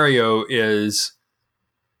scenario is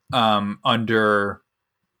under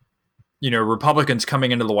Republicans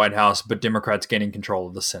coming into the White House, but Democrats gaining control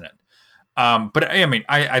of the Senate. But I mean,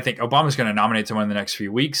 I think Obama's going to nominate someone in the next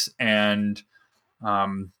few weeks and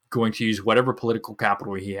going to use whatever political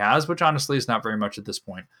capital he has, which honestly is not very much at this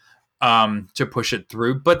point, to push it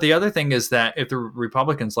through. But the other thing is that if the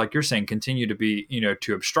Republicans, like you're saying, continue to be,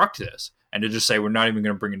 to obstruct this and to just say we're not even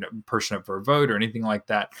going to bring a person up for a vote or anything like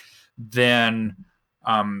that, then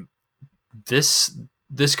this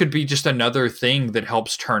could be just another thing that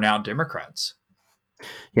helps turn out Democrats.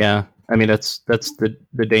 Yeah, I mean that's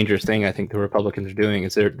the dangerous thing I think the Republicans are doing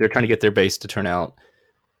is they're trying to get their base to turn out,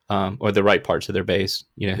 or the right parts of their base,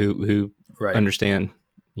 who understand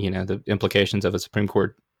the implications of a Supreme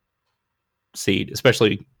Court seat,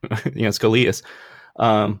 especially Scalia's.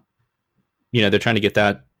 They're trying to get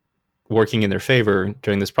that working in their favor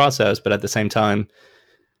during this process, but at the same time,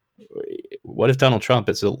 what if Donald Trump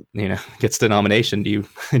gets the nomination? Do you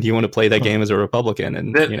want to play that game as a Republican?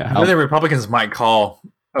 And the Republicans might call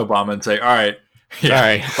Obama and say, "All right,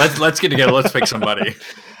 let's get together, let's pick somebody."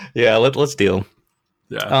 Yeah, let's deal.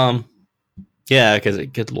 Yeah, because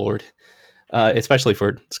good Lord, especially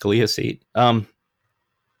for Scalia's seat. I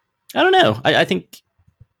don't know. I think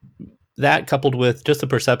that coupled with just the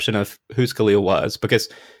perception of who Scalia was, because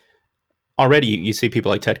already you see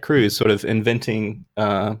people like Ted Cruz sort of inventing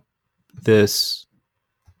this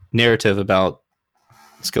narrative about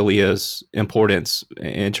Scalia's importance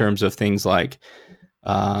in terms of things like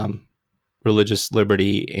religious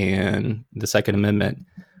liberty and the Second Amendment.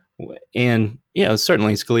 And,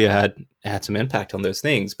 certainly Scalia had some impact on those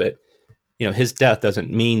things, but, his death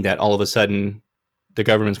doesn't mean that all of a sudden the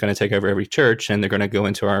government's going to take over every church and they're going to go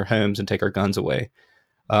into our homes and take our guns away.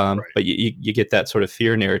 But you get that sort of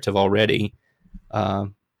fear narrative already.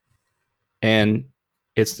 And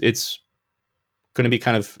it's going to be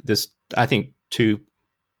kind of this, I think,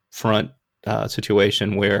 two-front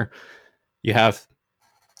situation where you have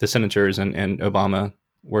the senators and Obama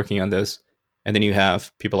working on this, and then you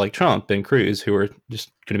have people like Trump and Cruz who are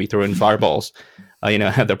just going to be throwing fireballs,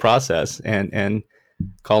 at the process and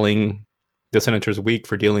calling the senators weak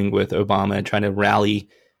for dealing with Obama and trying to rally,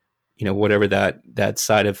 whatever that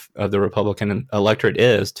side of the Republican electorate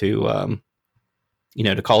is to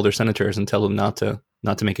call their senators and tell them not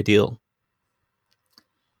to make a deal.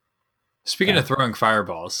 Speaking of throwing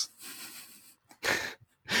fireballs,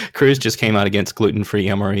 Cruz just came out against gluten-free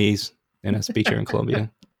MREs in a speech here in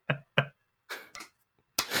Columbia.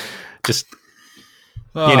 Just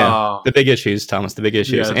the big issues, Thomas. The big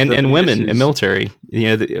issues, and women in military.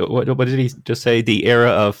 What did he just say? The era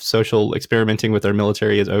of social experimenting with our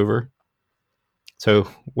military is over. So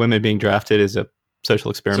women being drafted is a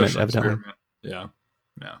social experiment, evidently. Yeah.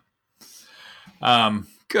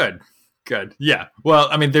 Good. Yeah. Well,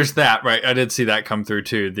 I mean, there's that, right? I did see that come through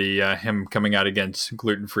too. The him coming out against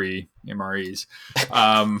gluten-free MREs.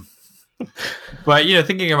 But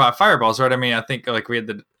thinking about fireballs, right? I mean, I think like we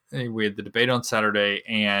had we had the debate on Saturday,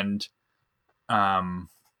 and um,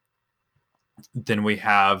 then we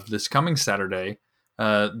have this coming Saturday,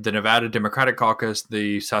 the Nevada Democratic Caucus,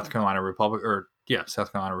 the South Carolina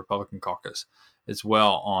Republican Caucus as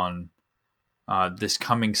well on this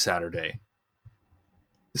coming Saturday.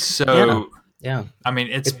 Yeah, So, yeah. I mean,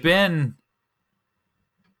 it's been,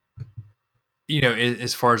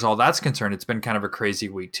 as far as all that's concerned, it's been kind of a crazy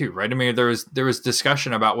week too, right? I mean, there was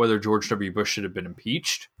discussion about whether George W. Bush should have been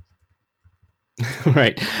impeached.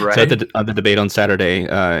 Right. So at Right. the debate on Saturday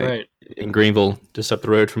Right. in Greenville, just up the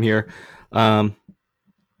road from here, um,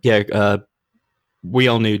 yeah, we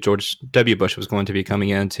all knew George W. Bush was going to be coming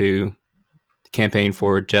in to campaign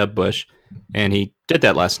for Jeb Bush, and he did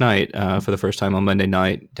that last night for the first time on Monday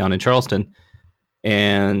night down in Charleston,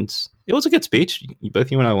 and it was a good speech.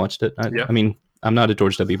 Both you and I watched it. Yeah. I mean, I'm not a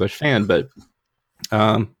George W. Bush fan, but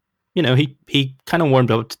he kind of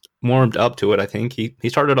warmed up to it. I think he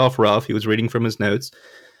started off rough. He was reading from his notes,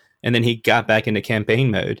 and then he got back into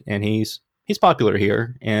campaign mode, and he's popular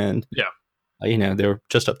here. And Yeah. They were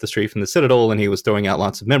just up the street from the Citadel, and he was throwing out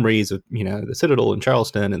lots of memories of the Citadel and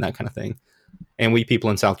Charleston and that kind of thing. And we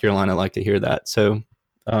people in South Carolina like to hear that. So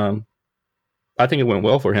I think it went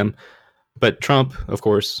well for him. But Trump, of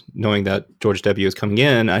course, knowing that George W. is coming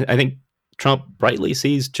in, I think Trump rightly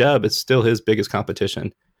sees Jeb as still his biggest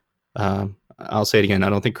competition. I'll say it again. I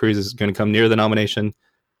don't think Cruz is going to come near the nomination.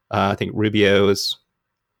 I think Rubio is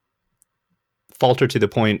faltered to the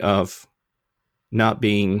point of not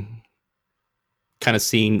being kind of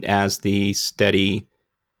seen as the steady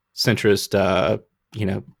centrist,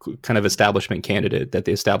 kind of establishment candidate that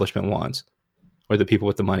the establishment wants, or the people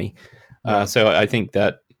with the money. So I think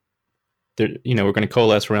that we're going to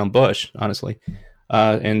coalesce around Bush, honestly,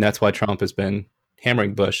 and that's why Trump has been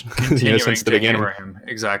hammering Bush since the beginning. Him.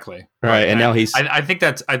 Exactly. Right. And now he's. I think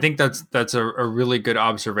that's a really good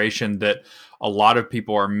observation that a lot of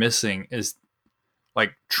people are missing is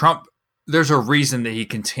like Trump. There's a reason that he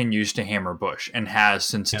continues to hammer Bush and has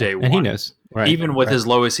since day one. And he knows. Right. Even with as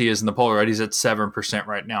low as he is in the poll, right? He's at 7%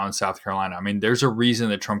 right now in South Carolina. I mean, there's a reason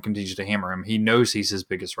that Trump continues to hammer him. He knows he's his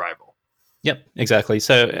biggest rival. Yep, exactly.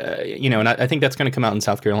 So, and I think that's going to come out in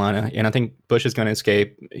South Carolina. And I think Bush is going to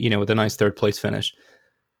escape, with a nice third place finish.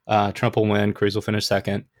 Trump will win. Cruz will finish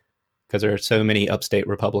second because there are so many upstate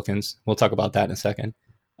Republicans. We'll talk about that in a second.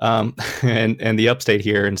 And the upstate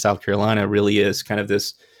here in South Carolina really is kind of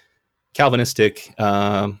this Calvinistic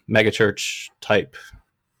megachurch type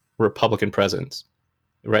Republican presence,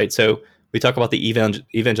 right? So we talk about the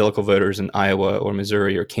evangelical voters in Iowa or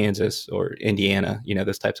Missouri or Kansas or Indiana,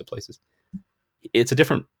 those types of places. It's a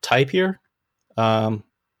different type here.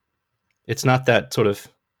 It's not that sort of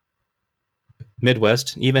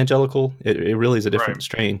Midwest evangelical. It really is a different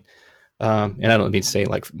strain. And I don't mean to say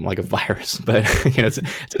like a virus, but it's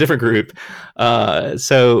a different group.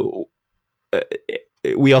 So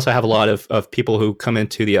we also have a lot of people who come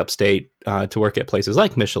into the upstate to work at places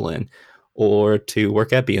like Michelin or to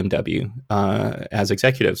work at BMW as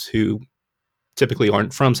executives who typically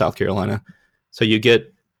aren't from South Carolina. So you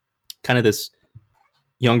get kind of this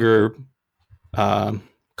younger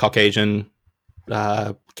Caucasian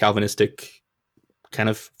Calvinistic kind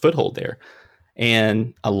of foothold there.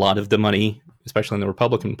 And a lot of the money, especially on the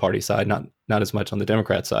Republican Party side, not as much on the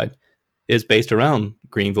Democrat side, is based around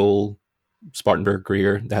Greenville, Spartanburg,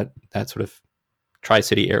 Greer, that sort of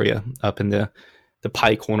Tri-City area up in the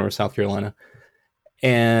pie corner of South Carolina.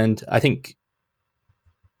 And I think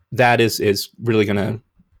that is really going to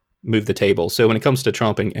move the table. So when it comes to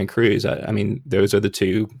Trump and Cruz, I mean, those are the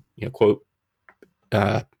two, quote,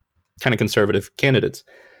 kind of conservative candidates.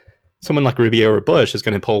 Someone like Rubio or Bush is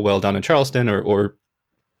going to poll well down in Charleston or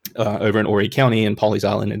over in Horry County and Pawleys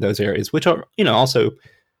Island and those areas, which are, also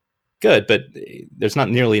good, but there's not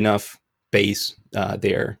nearly enough base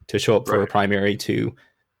there to show up for a primary to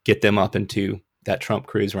get them up into that Trump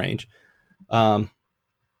Cruz range.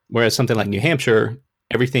 Whereas something like New Hampshire,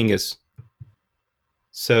 everything is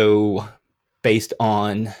so based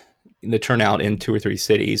on the turnout in 2 or 3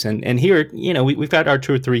 cities. And here, we've got our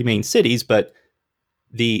 2 or 3 main cities, but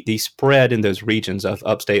the spread in those regions of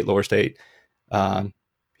upstate, lower state,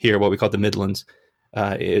 here, what we call the Midlands,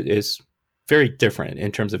 is very different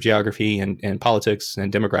in terms of geography and politics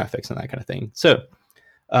and demographics and that kind of thing. So,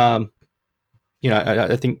 I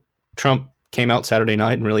think Trump came out Saturday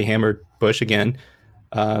night and really hammered Bush again.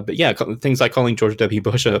 But yeah, things like calling George W.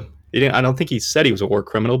 Bush I don't think he said he was a war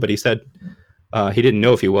criminal, but he said he didn't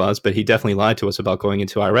know if he was, but he definitely lied to us about going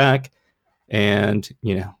into Iraq. And,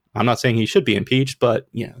 I'm not saying he should be impeached,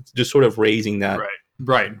 but, just sort of raising that.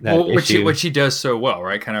 Right. That which he does so well,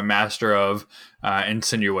 right? Kind of master of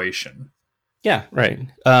insinuation. Yeah, right.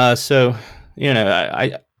 So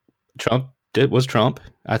Trump was Trump.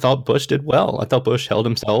 I thought Bush did well. I thought Bush held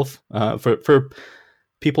himself for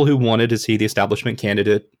people who wanted to see the establishment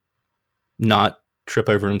candidate not trip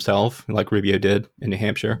over himself like Rubio did in New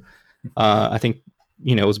Hampshire. I think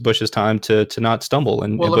it was Bush's time to not stumble, Well,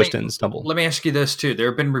 and Bush didn't stumble. let me ask you this too. There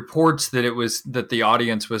have been reports that it was that the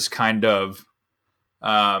audience was kind of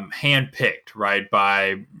handpicked, right,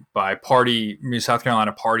 by party South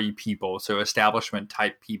Carolina party people, so establishment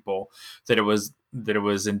type people. That it was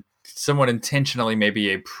somewhat intentionally maybe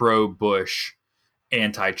a pro Bush,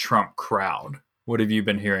 anti Trump crowd. What have you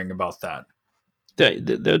been hearing about that?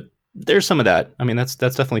 There's some of that. I mean, that's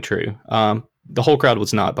definitely true. The whole crowd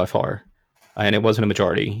was not by far, and it wasn't a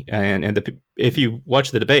majority. And if you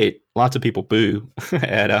watch the debate, lots of people boo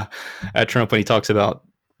at Trump when he talks about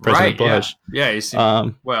President Right? Yeah. Bush. Yeah. You see.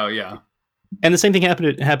 Um, Well, yeah. and the same thing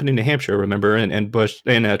happened in New Hampshire, remember? And Bush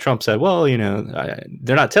and Trump said, "Well,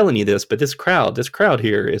 they're not telling you this, but this crowd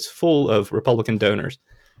here is full of Republican donors."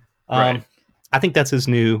 Right. Um, I think that's his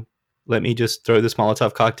new. Let me just throw this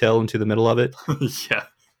Molotov cocktail into the middle of it.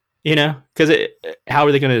 Yeah. Because how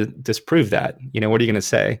are they going to disprove that? What are you going to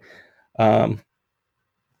say? Um,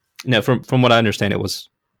 no, from what I understand, it was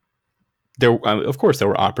there. Of course, there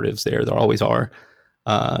were operatives there. There always are.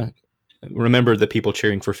 Uh, remember the people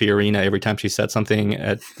cheering for Fiorina every time she said something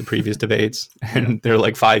at the previous debates, Yeah. and there are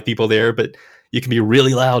like five people there, but you can be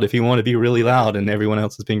really loud if you want to be really loud, and everyone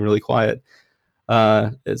else is being really quiet.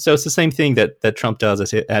 So it's the same thing that Trump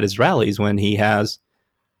does at his rallies when he has.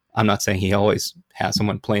 I'm not saying he always has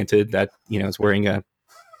someone planted that is wearing a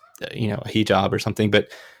hijab or something, but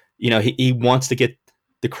he wants to get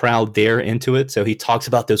the crowd there into it. So he talks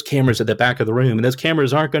about those cameras at the back of the room, and those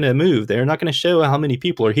cameras aren't going to move. They're not going to show how many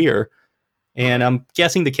people are here. And Right. I'm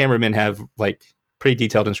guessing the cameramen have like pretty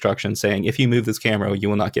detailed instructions saying if you move this camera, you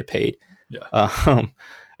will not get paid. Yeah. Um,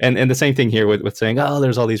 and the same thing here with saying, oh,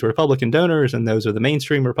 there's all these Republican donors, and those are the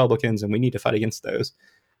mainstream Republicans, and we need to fight against those.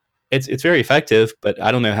 It's very effective, but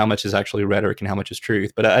I don't know how much is actually rhetoric and how much is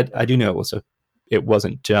truth. But I do know it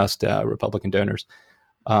wasn't just Republican donors,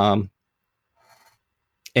 um,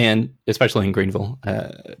 and especially in Greenville,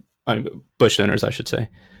 Bush donors, I should say,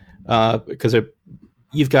 because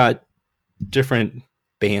you've got different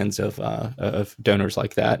bands of donors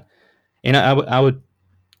like that, and I would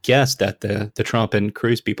guess that the Trump and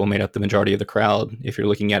Cruz people made up the majority of the crowd if you're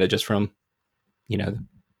looking at it just from you know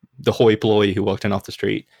the hoi polloi who walked in off the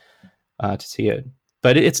street to see it.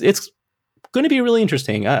 But it's going to be really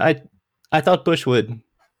interesting. I thought Bush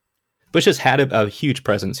has had a huge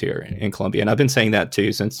presence here in Columbia, and I've been saying that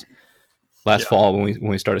too since last Yeah. fall when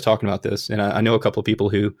we started talking about this. And I know a couple of people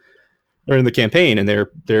who are in the campaign, and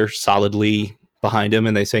they're solidly behind him,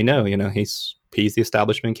 and they say no, he's the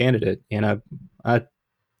establishment candidate, and I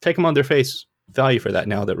take him on their face value for that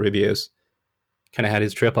now that Rubio's kind of had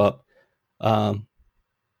his trip up.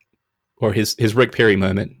 Or his Rick Perry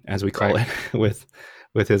moment, as we call Right. it,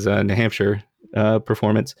 with his New Hampshire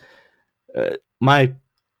performance. My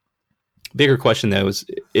bigger question though is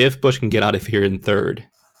if Bush can get out of here in third,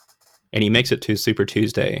 and he makes it to Super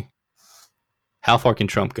Tuesday, how far can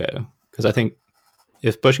Trump go? Because I think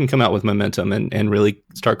if Bush can come out with momentum and really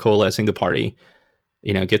start coalescing the party,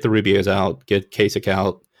 get the Rubios out, get Kasich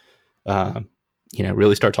out, uh,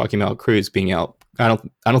 really start talking about Cruz being out. I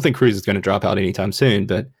don't think Cruz is going to drop out anytime soon,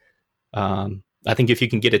 but I think if you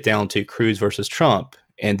can get it down to Cruz versus Trump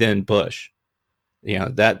and then Bush,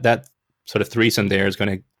 that sort of threesome there is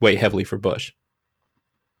going to weigh heavily for Bush.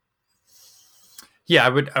 Yeah,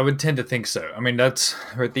 I would tend to think so. I mean, that's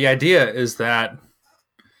right. The idea is that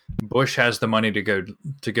Bush has the money to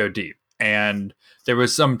go deep, and there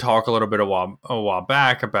was some talk a little bit a while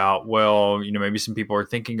back about, well, maybe some people are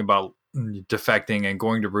thinking about defecting and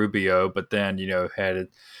going to Rubio, but then had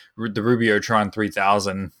the Rubiotron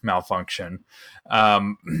 3000 malfunction.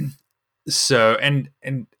 Um, so and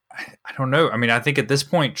I don't know. I mean, I think at this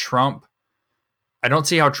point, Trump. I don't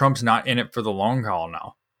see how Trump's not in it for the long haul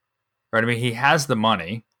now, right? I mean, he has the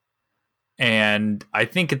money. And I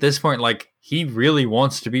think at this point, like, he really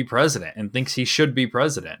wants to be president and thinks he should be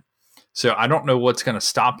president. So I don't know what's going to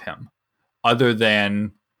stop him other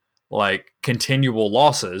than like continual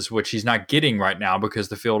losses, which he's not getting right now because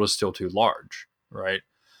the field is still too large, right?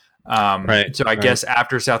 Right, So I right. guess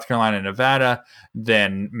after South Carolina and Nevada,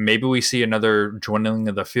 then maybe we see another dwindling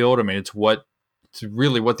of the field. I mean, it's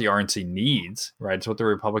really what the RNC needs, right? It's what the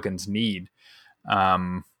Republicans need.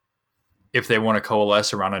 Um, if they want to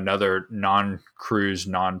coalesce around another non-Cruz,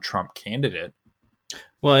 non-Trump candidate.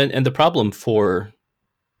 Well, and the problem for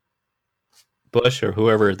Bush or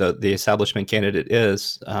whoever the establishment candidate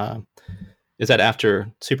is is that after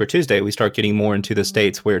Super Tuesday, we start getting more into the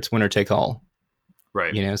states where it's winner take all.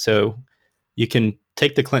 Right. So you can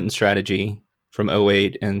take the Clinton strategy from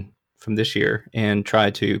 '08 and from this year and try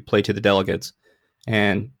to play to the delegates.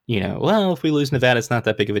 And, well, if we lose Nevada, it's not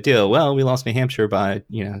that big of a deal. Well, we lost New Hampshire by,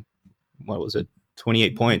 what was it,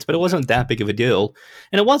 28 points, but it wasn't that big of a deal.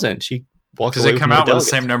 And it wasn't. She walked Because away they with come more out with the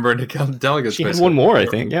delegates. same number of delegates. She basically. had one more, I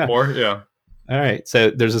think. Yeah. More, yeah. All right.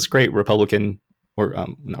 So there's this great Republican, or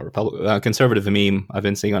not Republican, conservative meme I've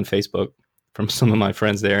been seeing on Facebook from some of my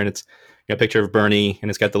friends there. And it's got a picture of Bernie,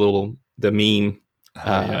 and it's got the meme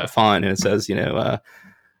font, and it says,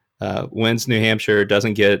 wins New Hampshire,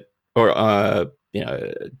 doesn't get, or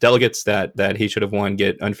delegates that he should have won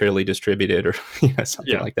get unfairly distributed, or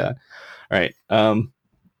something like that. All right.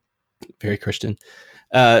 Very Christian.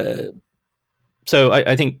 So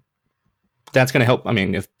I think that's going to help. I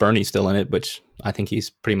mean, if Bernie's still in it, which I think he's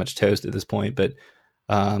pretty much toast at this point, but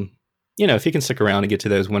if he can stick around and get to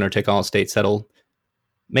those winner take all states, that'll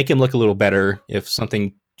make him look a little better if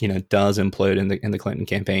something does implode in the Clinton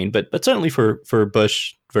campaign. But certainly for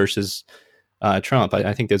Bush versus Trump,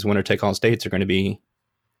 I think those winner take all states are going to be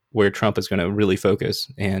where Trump is going to really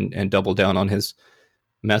focus and double down on his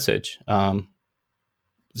message.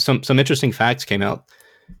 Some interesting facts came out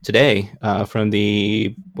today from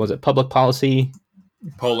the public policy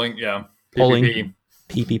polling, yeah,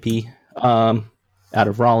 PPP out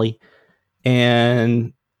of Raleigh,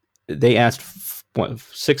 and they asked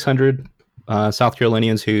 600 South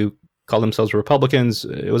Carolinians who call themselves Republicans.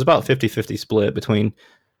 It was about 50-50 split between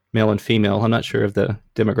male and female. I'm not sure of the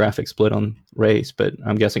demographic split on race, but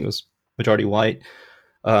I'm guessing it was majority white.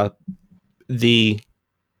 The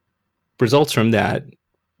results from that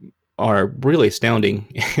are really astounding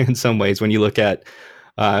in some ways when you look at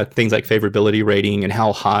things like favorability rating and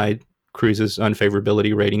how high Cruz's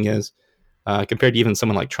unfavorability rating is compared to even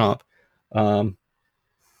someone like Trump,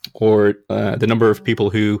 or the number of people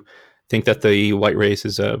who think that the white race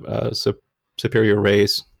is a superior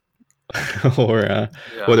race, or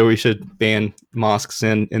whether we should ban mosques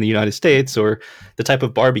in the United States, or the type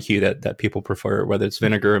of barbecue that people prefer, whether it's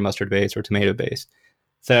vinegar or mustard based or tomato based.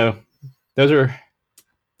 So those are.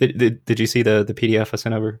 Did you see the PDF I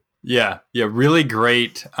sent over? Yeah, really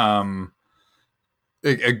great. A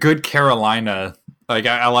good Carolina. Like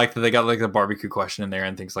I like that they got like the barbecue question in there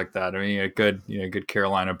and things like that. I mean, a good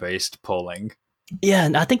Carolina based polling. Yeah,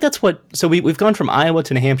 and I think that's what. So we've gone from Iowa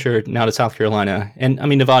to New Hampshire now to South Carolina, and I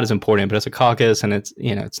mean Nevada's important, but it's a caucus, and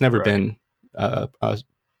it's never been a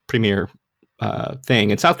premier thing.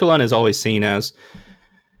 And South Carolina is always seen as,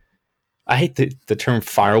 I hate the term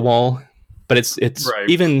firewall. But it's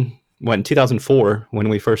even when 2004, when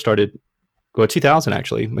we first started, 2000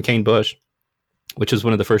 actually, McCain-Bush, which was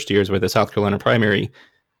one of the first years where the South Carolina primary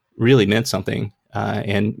really meant something.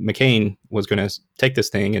 And McCain was going to take this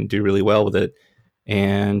thing and do really well with it.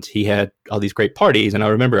 And he had all these great parties. And I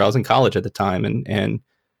remember I was in college at the time, and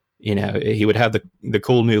he would have the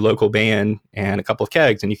cool new local band and a couple of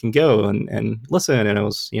kegs, and you can go and listen. And it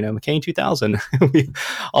was, McCain 2000.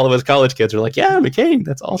 All of us college kids are like, yeah, McCain,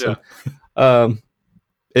 that's awesome. Yeah.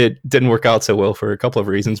 It didn't work out so well for a couple of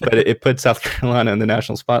reasons, but it put South Carolina in the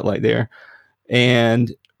national spotlight there. And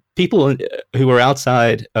people who are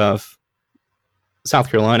outside of South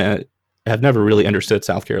Carolina have never really understood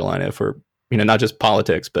South Carolina for, not just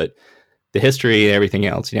politics, but the history and everything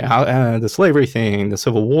else. How the slavery thing, the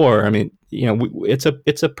Civil War. I mean, it's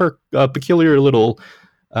a peculiar little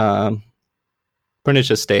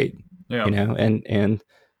pernicious state. Yeah. And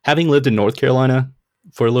having lived in North Carolina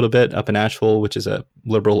for a little bit up in Asheville, which is a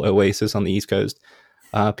liberal oasis on the East Coast,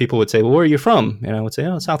 people would say, well, where are you from? And I would say,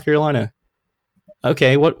 oh, South Carolina.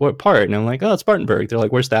 Okay, what part? And I'm like, oh, it's Spartanburg. They're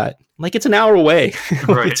like, where's that? I'm like, it's an hour away.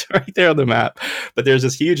 Right. It's right there on the map. But there's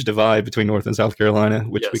this huge divide between North and South Carolina,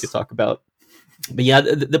 which we could talk about. But yeah,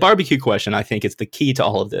 the barbecue question, I think, is the key to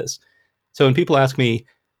all of this. So when people ask me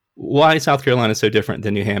why South Carolina is so different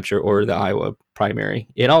than New Hampshire or the Iowa primary,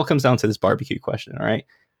 it all comes down to this barbecue question, all right?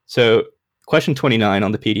 So question 29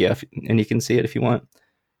 on the PDF, and you can see it if you want.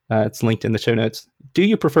 It's linked in the show notes. Do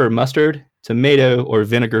you prefer mustard, tomato, or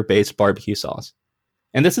vinegar-based barbecue sauce?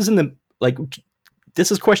 And this is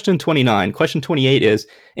this is question 29. Question 28 is,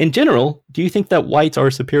 in general, do you think that whites are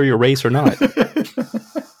a superior race or not?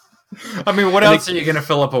 I mean, what else are you going to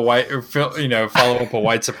follow up a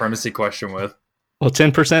white supremacy question with? Well,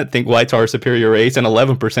 10% think whites are a superior race, and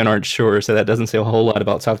 11% aren't sure. So that doesn't say a whole lot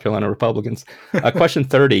about South Carolina Republicans. Question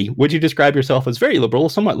 30: would you describe yourself as very liberal,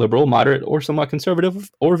 somewhat liberal, moderate, or somewhat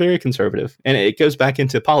conservative, or very conservative? And it goes back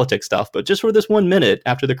into politics stuff. But just for this 1 minute,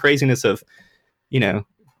 after the craziness of,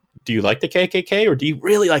 do you like the KKK or do you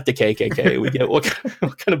really like the KKK? We get what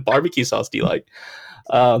kind of barbecue sauce do you like?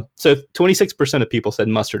 So 26% of people said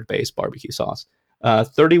mustard based barbecue sauce.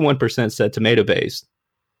 31% said tomato based.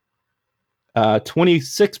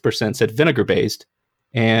 26% said vinegar based,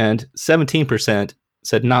 and 17%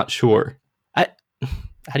 said not sure. I,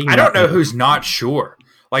 how do you I don't not know know? who's not sure.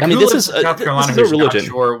 Like, I mean, who this lives is in South this Carolina is a who's not religion.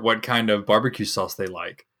 sure what kind of barbecue sauce they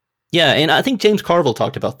like? Yeah, and I think James Carville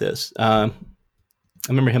talked about this. I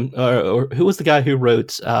remember him, or who was the guy who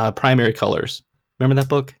wrote Primary Colors? Remember that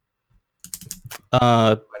book?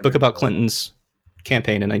 Book about Clinton's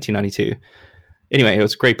campaign in 1992. Anyway, it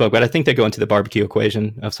was a great book, but I think they go into the barbecue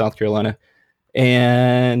equation of South Carolina.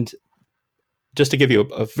 And just to give you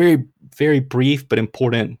a very, very brief but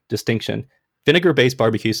important distinction, vinegar-based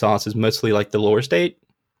barbecue sauce is mostly like the lower state.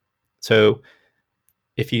 So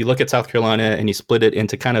if you look at South Carolina and you split it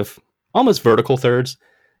into kind of almost vertical thirds,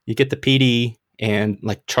 you get the PD and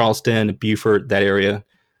like Charleston, Beaufort, that area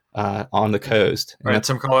on the coast. And Right. that's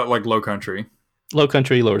Some call it like low country. low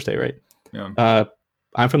country, lower state, right? Yeah.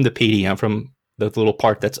 I'm from the PD. I'm from the little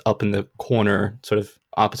part that's up in the corner, sort of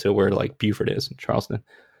opposite where like Beaufort is in Charleston.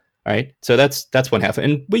 All right. So that's one half.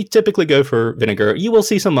 And we typically go for vinegar. You will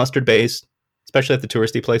see some mustard base, especially at the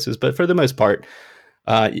touristy places, but for the most part,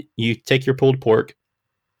 you take your pulled pork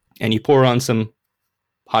and you pour on some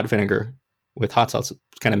hot vinegar with hot sauce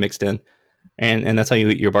kind of mixed in, and that's how you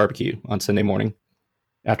eat your barbecue on Sunday morning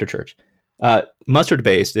after church. Mustard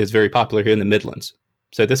based is very popular here in the Midlands.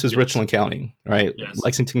 So this is Yes. Richland County, right? Yes.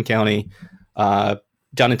 Lexington County, down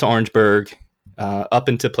into Orangeburg, up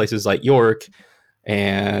into places like York,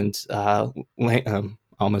 and I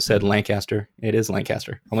almost said Lancaster. It is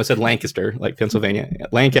Lancaster. I almost said Lancaster, like Pennsylvania.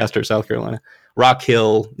 Lancaster, South Carolina. Rock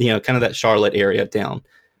Hill, kind of that Charlotte area down.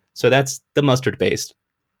 So that's the mustard based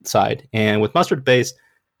side. And with mustard based,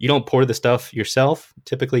 you don't pour the stuff yourself.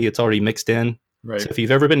 Typically, it's already mixed in. Right. So if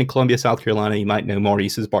you've ever been to Columbia, South Carolina, you might know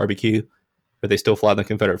Maurice's Barbecue, where they still fly the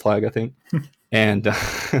Confederate flag, I think, and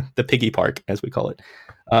the Piggy Park, as we call it,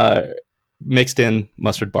 mixed in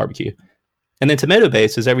mustard barbecue. And then tomato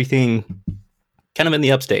based is everything kind of in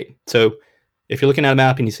the upstate. So if you're looking at a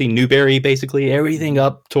map and you see Newberry, basically everything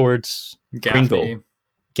up towards Greenville,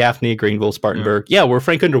 Gaffney, Greenville, Spartanburg. Yeah, where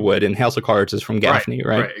Frank Underwood and House of Cards is from Gaffney,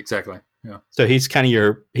 right? Right, exactly. Yeah. So he's kind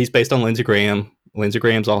of he's based on Lindsey Graham. Lindsey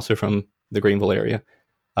Graham's also from the Greenville area.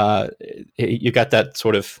 You got that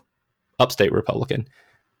sort of upstate Republican.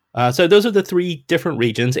 So those are the three different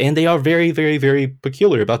regions, and they are very, very, very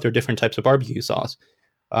peculiar about their different types of barbecue sauce.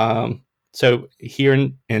 So here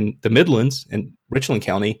in the Midlands, in Richland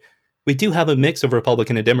County, we do have a mix of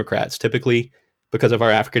Republican and Democrats, typically because of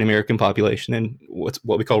our African-American population and what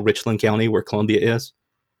we call Richland County, where Columbia is.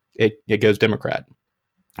 It goes Democrat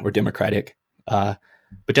or Democratic. But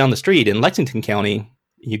down the street in Lexington County,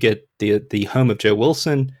 you get the home of Joe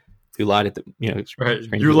Wilson, who lied at the right.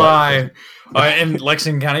 You lie. In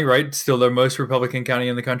Lexington County, right? Still the most Republican county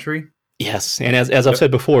in the country. Yes, and as I've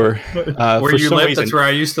said before, where you live, that's where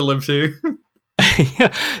I used to live too.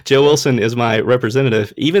 Joe Wilson is my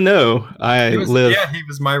representative, even though live. Yeah, he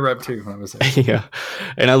was my rep too when I was there. Yeah,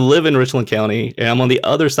 and I live in Richland County, and I'm on the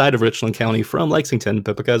other side of Richland County from Lexington,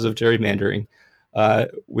 but because of gerrymandering,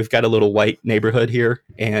 we've got a little white neighborhood here,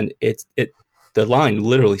 and the line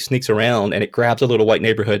literally sneaks around and it grabs a little white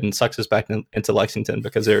neighborhood and sucks us back into Lexington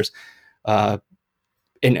because there's, and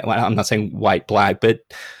I'm not saying white, black, but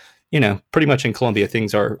pretty much in Columbia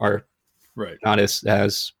things are right. not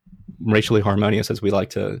as racially harmonious as we like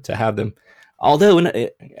to have them. Although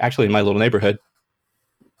actually in my little neighborhood,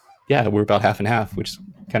 yeah, we're about half and half, which is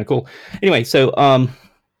kind of cool. Anyway, so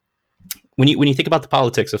when you think about the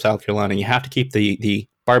politics of South Carolina, you have to keep the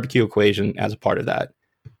barbecue equation as a part of that.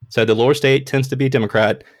 So the lower state tends to be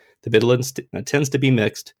Democrat, the Midlands tends to be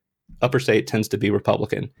mixed, upper state tends to be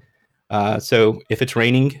Republican. So if it's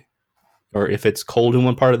raining, or if it's cold in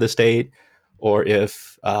one part of the state, or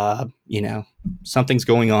if something's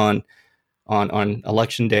going on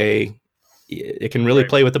election day, it can really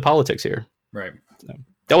play with the politics here. Right. So,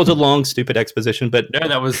 that was a long, stupid exposition, but no,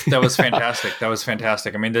 that was fantastic. That was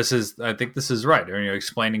fantastic. I mean, I think this is right.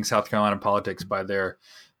 Explaining South Carolina politics by their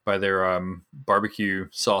barbecue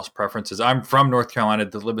sauce preferences. I'm from North Carolina,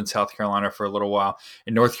 did live in South Carolina for a little while.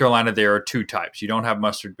 In North Carolina, there are two types. You don't have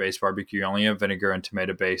mustard-based barbecue. You only have vinegar and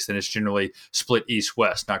tomato-based, and it's generally split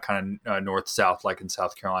east-west, not kind of north-south like in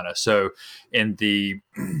South Carolina. So in the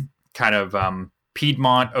kind of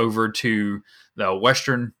Piedmont over to the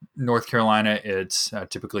western North Carolina, it's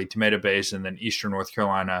typically tomato-based, and then eastern North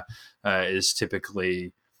Carolina is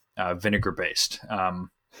typically vinegar-based.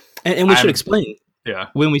 And we should explain. Yeah.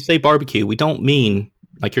 When we say barbecue, we don't mean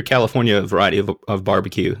like your California variety of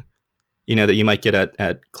barbecue, that you might get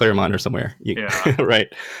at Claremont or somewhere. Yeah. Right.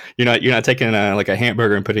 You're not taking like a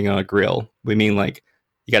hamburger and putting it on a grill. We mean like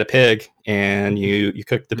you got a pig and you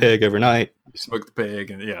cook the pig overnight. You smoke the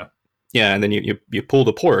pig and yeah. Yeah, and then you pull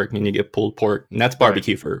the pork and you get pulled pork, and that's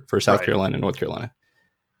barbecue for South Carolina and North Carolina.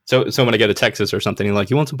 So when I go to Texas or something, you're like,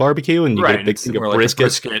 you want some barbecue, and you get a big thing of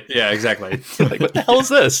brisket. Like yeah, exactly. Like, what the hell is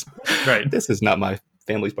this? Right. This is not my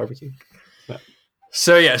family's barbecue. But.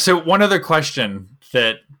 So one other question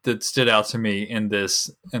that stood out to me in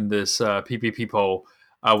this PPP poll,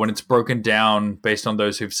 when it's broken down based on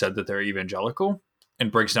those who've said that they're evangelical,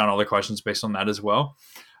 and breaks down all the questions based on that as well.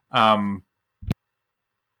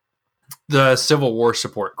 The Civil War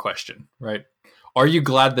support question, right? Are you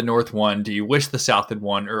glad the North won? Do you wish the South had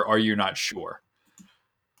won, or are you not sure?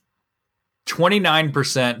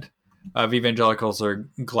 29% of evangelicals are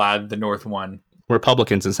glad the North won.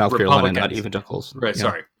 Republicans in South Carolina, not evangelicals. Right, yeah.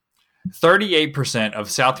 Sorry. 38% of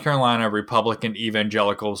South Carolina Republican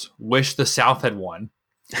evangelicals wish the South had won,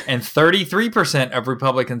 and 33% of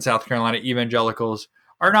Republican South Carolina evangelicals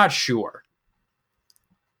are not sure.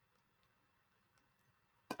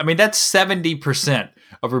 I mean, that's 70%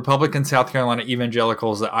 of Republican South Carolina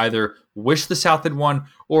evangelicals that either wish the South had won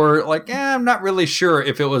or like, I'm not really sure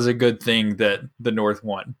if it was a good thing that the North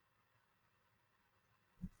won.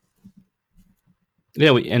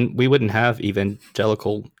 Yeah, we wouldn't have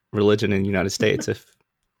evangelical religion in the United States if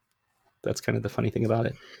that's kind of the funny thing about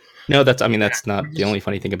it. No, that's not the only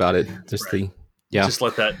funny thing about it. Just right. Just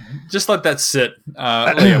let that sit.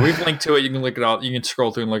 Yeah, we've linked to it. You can look at all. You can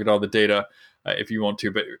scroll through and look at all the data if you want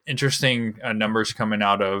to. But interesting numbers coming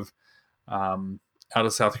out of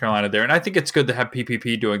South Carolina there, and I think it's good to have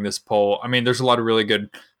PPP doing this poll. I mean, there's a lot of really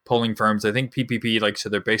good polling firms. I think PPP, like so,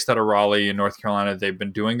 they're based out of Raleigh in North Carolina. They've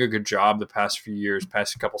been doing a good job the past few years,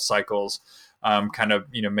 past couple cycles, kind of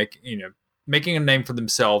making a name for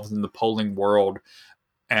themselves in the polling world.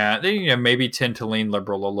 And they maybe tend to lean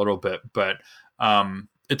liberal a little bit, but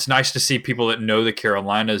it's nice to see people that know the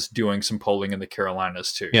Carolinas doing some polling in the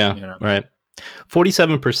Carolinas too. Yeah, right.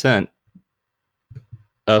 47%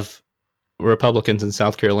 of Republicans in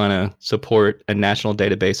South Carolina support a national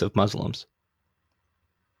database of Muslims.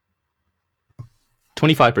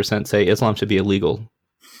 25% say Islam should be illegal.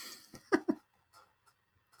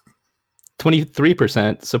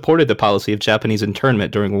 23% supported the policy of Japanese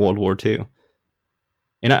internment during World War II.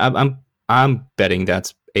 And I'm betting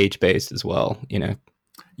that's age-based as well, Yeah.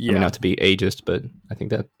 I mean, not to be ageist, but I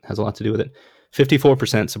think that has a lot to do with it.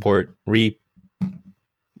 54% support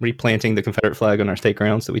replanting the Confederate flag on our state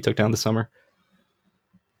grounds that we took down this summer.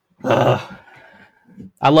 I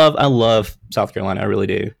love South Carolina. I really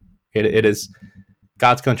do. It is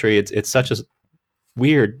God's country. It's such a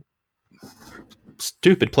weird,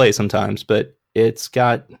 stupid place sometimes, but it's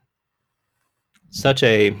got such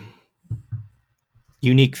a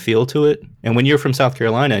unique feel to it. And when you're from South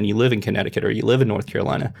Carolina and you live in Connecticut or you live in North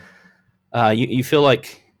Carolina, you feel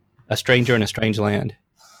like a stranger in a strange land,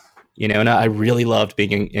 and I really loved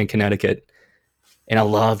being in Connecticut, and I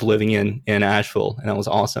loved living in Asheville, and that was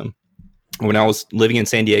awesome. When I was living in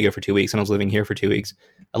San Diego for 2 weeks and I was living here for 2 weeks,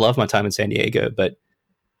 I loved my time in San Diego, but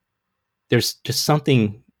there's just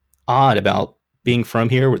something odd about being from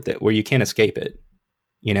here where you can't escape it,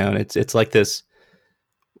 and it's like this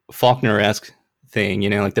Faulkner-esque thing,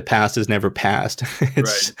 like the past is never past.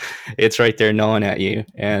 It's right there gnawing at you.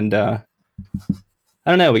 And I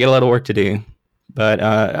don't know, we got a lot of work to do,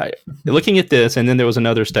 but looking at this, and then there was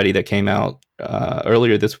another study that came out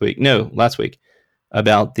last week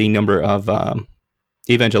about the number of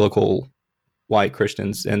evangelical white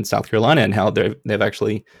Christians in South Carolina and how they've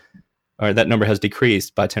actually, or that number has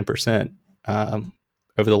decreased by 10% over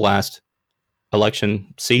the last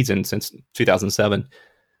election season since 2007.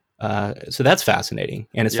 So that's fascinating.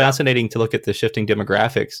 And it's fascinating to look at the shifting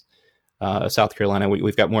demographics of South Carolina.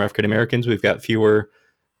 We've got more African Americans. We've got fewer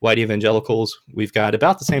white evangelicals. We've got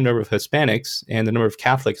about the same number of Hispanics, and the number of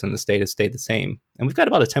Catholics in the state has stayed the same. And we've got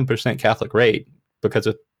about a 10% Catholic rate because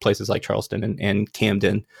of places like Charleston and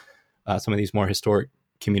Camden, some of these more historic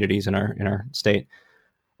communities in our state.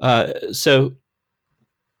 So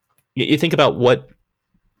you think about what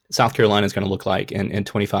South Carolina is going to look like in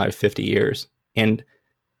 25, 50 years. And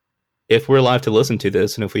if we're alive to listen to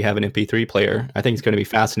this, and if we have an MP3 player, I think it's going to be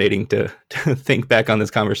fascinating to think back on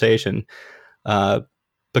this conversation,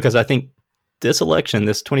 because I think this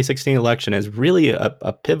 2016 election, is really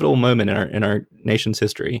a pivotal moment in our nation's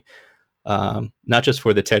history, not just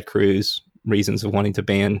for the Ted Cruz reasons of wanting to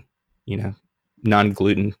ban,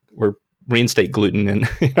 non-gluten or reinstate gluten in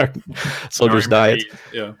our soldiers' diets,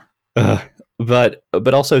 but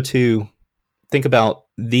also to think about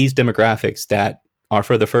these demographics that are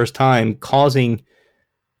for the first time causing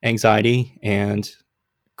anxiety and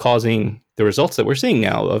causing the results that we're seeing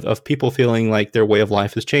now of people feeling like their way of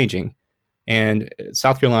life is changing. And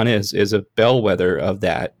South Carolina is a bellwether of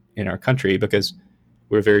that in our country because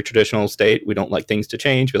we're a very traditional state. We don't like things to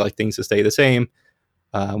change. We like things to stay the same.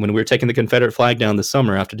 When we were taking the Confederate flag down this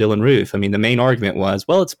summer after Dillon Roof, I mean, the main argument was,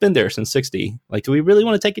 well, it's been there since '60. Like, do we really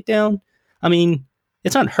want to take it down? I mean,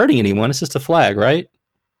 it's not hurting anyone. It's just a flag, right?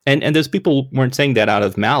 And those people weren't saying that out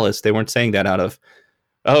of malice. They weren't saying that out of,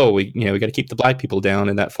 oh, we got to keep the black people down,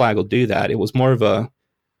 and that flag will do that. It was more of a,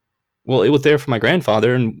 well, it was there for my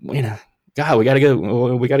grandfather, and God, we got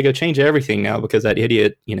to go change everything now because that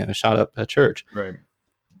idiot shot up a church. Right.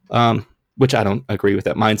 Which I don't agree with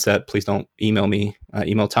that mindset. Please don't email me.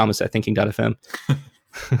 Email Thomas at thinking.fm.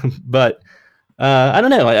 But I don't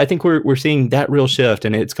know. I think we're seeing that real shift,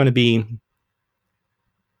 and it's going to be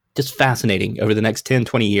just fascinating over the next 10,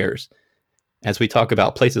 20 years as we talk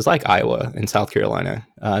about places like Iowa and South Carolina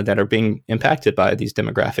that are being impacted by these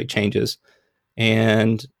demographic changes.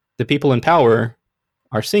 And the people in power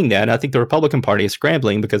are seeing that. And I think the Republican Party is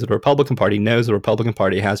scrambling because the Republican Party knows the Republican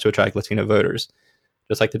Party has to attract Latino voters,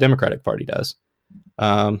 just like the Democratic Party does.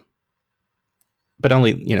 But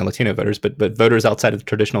only Latino voters, but voters outside of the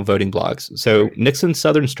traditional voting blocs. So Nixon's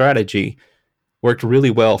Southern strategy worked really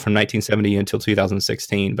well from 1970 until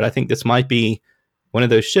 2016. But I think this might be one of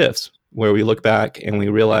those shifts where we look back and we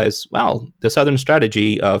realize, wow, the Southern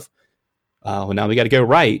strategy of, well, now we got to go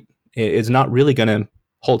right is not really going to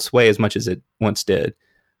hold sway as much as it once did.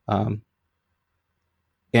 And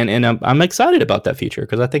I'm excited about that future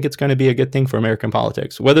because I think it's going to be a good thing for American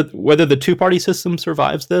politics. Whether the two-party system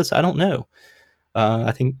survives this, I don't know.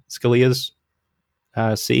 I think Scalia's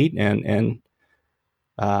seat and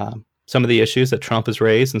some of the issues that Trump has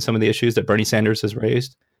raised and some of the issues that Bernie Sanders has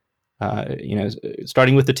raised,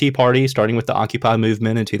 starting with the Tea Party, starting with the Occupy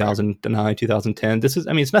movement in 2009, 2010.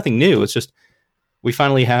 It's nothing new. It's just we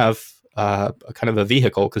finally have a kind of a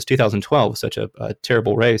vehicle because 2012 was such a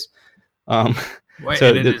terrible race. Right.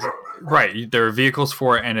 There are vehicles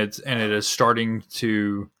for it, and it is starting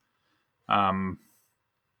to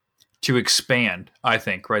expand, I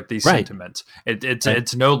think, right? These sentiments.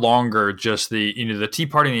 It's no longer just the Tea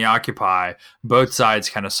Party and the Occupy. Both sides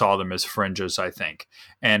kind of saw them as fringes, I think.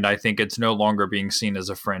 And I think it's no longer being seen as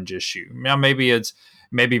a fringe issue. Now,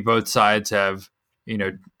 maybe both sides have,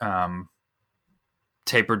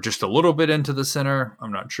 tapered just a little bit into the center.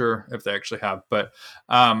 I'm not sure if they actually have, but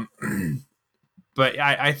I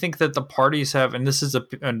think that the parties have, and this is a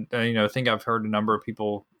thing I've heard a number of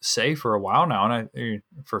people say for a while now, and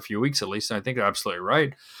for a few weeks at least, and I think they're absolutely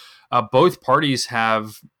right. Both parties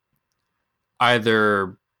have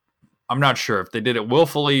either, I'm not sure if they did it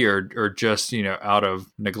willfully or just out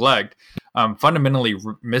of neglect, fundamentally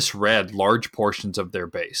misread large portions of their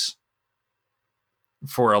base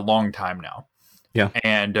for a long time now. Yeah,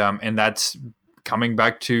 and that's coming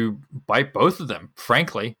back to bite both of them,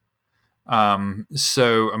 frankly.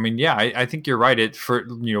 So, I think you're right.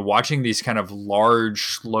 Watching these kind of large,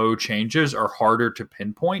 slow changes are harder to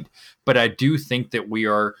pinpoint, but I do think that we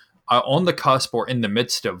are on the cusp or in the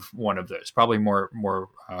midst of one of those. Probably more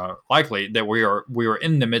likely that we are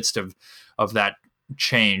in the midst of that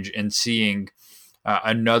change and seeing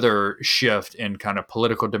another shift in kind of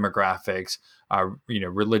political demographics,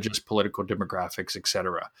 religious political demographics,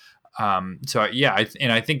 etc.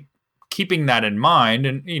 I think keeping that in mind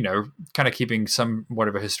and, kind of keeping somewhat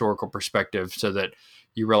of a historical perspective so that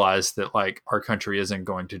you realize that like our country isn't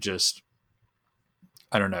going to just,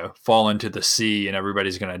 I don't know, fall into the sea and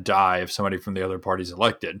everybody's going to die if somebody from the other party's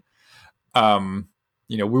elected.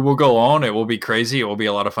 We will go on. It will be crazy. It will be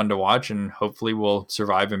a lot of fun to watch, and hopefully we'll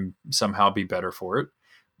survive and somehow be better for it,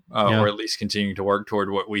 or at least continue to work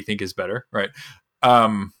toward what we think is better. Right.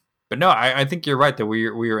 But no, I think you're right that we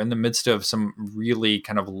are in the midst of some really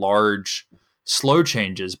kind of large, slow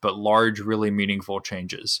changes, but large, really meaningful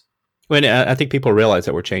changes. Well, I think people realize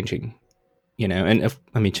that we're changing,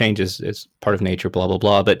 and change is part of nature, blah, blah,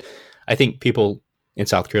 blah. But I think people in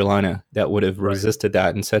South Carolina that would have resisted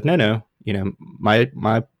that and said, no,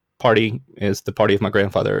 my party is the party of my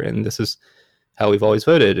grandfather, and this is how we've always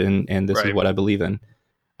voted, and this is what I believe in.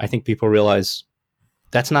 I think people realize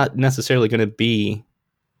that's not necessarily going to be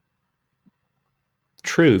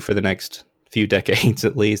true for the next few decades,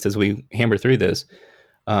 at least, as we hammer through this.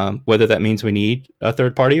 Whether that means we need a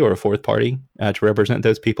third party or a fourth party to represent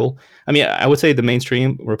those people. I would say the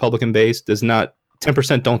mainstream Republican base does not,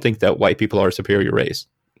 10% don't think that white people are a superior race,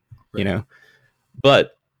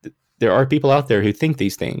 but there are people out there who think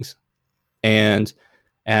these things. And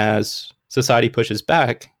as society pushes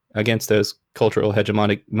back against those cultural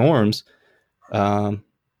hegemonic norms, um,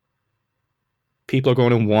 people are going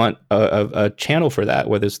to want a channel for that,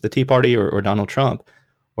 whether it's the Tea Party or Donald Trump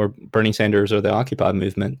or Bernie Sanders or the Occupy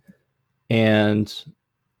movement. And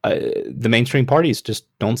the mainstream parties just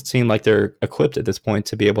don't seem like they're equipped at this point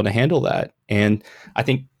to be able to handle that. And I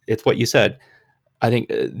think it's what you said. I think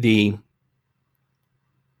the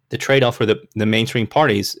trade-off for the mainstream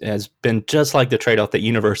parties has been just like the trade-off that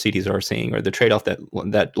universities are seeing, or the trade-off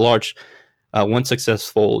that large, once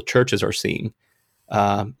successful churches are seeing.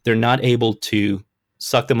 They're not able to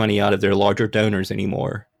suck the money out of their larger donors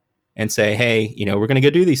anymore and say, hey, we're going to go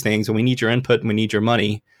do these things, and we need your input and we need your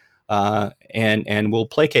money, and we'll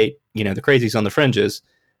placate, the crazies on the fringes.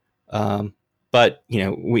 But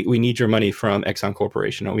we need your money from Exxon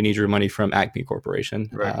Corporation, or we need your money from Acme Corporation,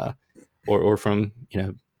 right. or from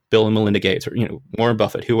Bill and Melinda Gates, or Warren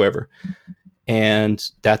Buffett, whoever. And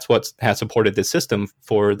that's what has supported this system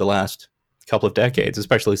for the last couple of decades,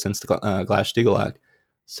 especially since the Glass-Steagall Act.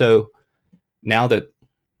 So now that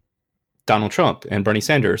Donald Trump and Bernie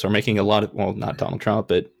Sanders are making a lot of, well, not Donald Trump,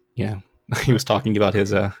 but he was talking about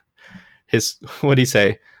his what did he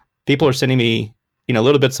say? People are sending me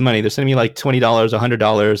little bits of money. They're sending me like $20,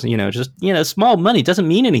 $100, just small money. Doesn't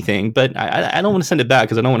mean anything, but I don't want to send it back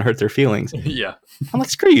because I don't want to hurt their feelings. Yeah, I'm like,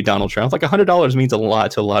 screw you, Donald Trump. Like $100 means a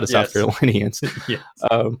lot to a lot of South Carolinians. Yes.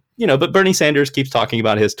 But Bernie Sanders keeps talking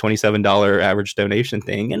about his $27 average donation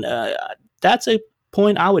thing, and that's a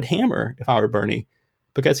point I would hammer if I were Bernie,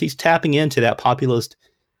 because he's tapping into that populist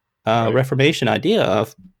Reformation idea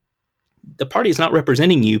of the party is not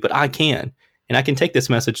representing you, but I can. And I can take this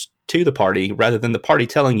message to the party rather than the party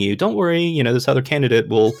telling you, don't worry, this other candidate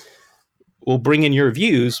will bring in your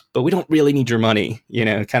views, but we don't really need your money.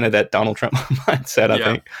 Kind of that Donald Trump mindset, I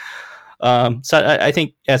think. So I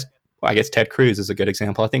think I guess Ted Cruz is a good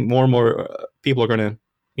example. I think more and more people are going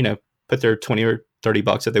to, put their 20 or 30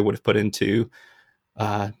 bucks that they would have put into,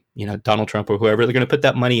 Donald Trump or whoever. They're going to put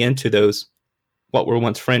that money into those, what were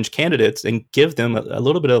once fringe candidates, and give them a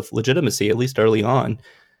little bit of legitimacy, at least early on.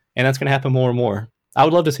 And that's going to happen more and more. I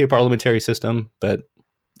would love to see a parliamentary system, but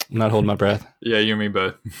I'm not holding my breath. Yeah, you and me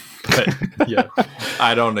both. But yeah,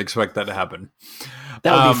 I don't expect that to happen.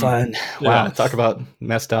 That would be fun. Wow, talk about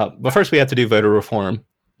messed up. But first we have to do voter reform.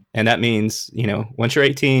 And that means, once you're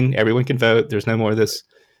 18, everyone can vote. There's no more of this,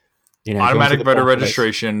 automatic voter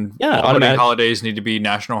registration. Yeah, automatic holidays need to be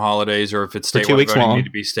national holidays, or if it's statewide voting, long. Need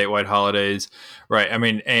to be statewide holidays. Right. I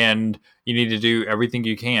mean, and you need to do everything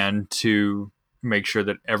you can to make sure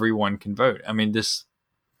that everyone can vote. I mean,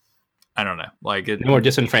 I don't know. Like no more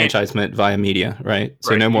disenfranchisement via media, right?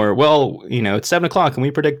 So no more, it's 7:00 and we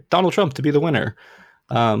predict Donald Trump to be the winner.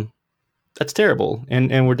 That's terrible.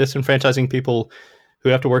 And we're disenfranchising people who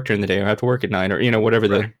have to work during the day or have to work at night, or, whatever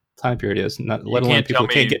the time period is, let alone people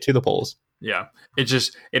who can't get to the polls. Yeah.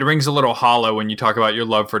 It rings a little hollow when you talk about your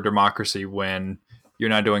love for democracy when you're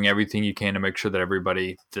not doing everything you can to make sure that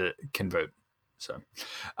everybody can vote.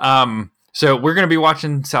 So we're going to be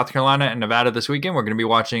watching South Carolina and Nevada this weekend. We're going to be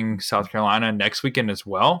watching South Carolina next weekend as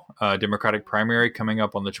well. Democratic primary coming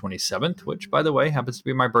up on the 27th, which, by the way, happens to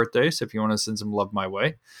be my birthday. So if you want to send some love my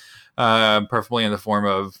way, preferably in the form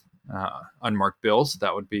of unmarked bills,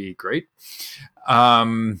 that would be great.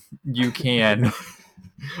 You can.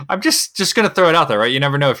 I'm just going to throw it out there, right? You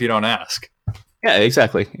never know if you don't ask. Yeah,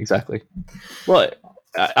 exactly. Well,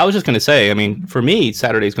 I was just going to say, I mean, for me,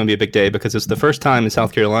 Saturday is going to be a big day because it's the first time in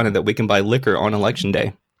South Carolina that we can buy liquor on Election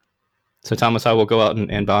Day. So Thomas, I will go out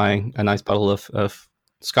and buy a nice bottle of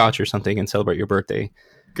scotch or something and celebrate your birthday.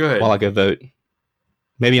 Good. While I go vote.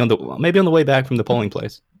 Maybe on the way back from the polling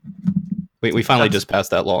place. We finally just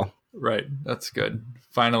passed that law. Right. That's good.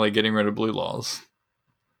 Finally getting rid of blue laws.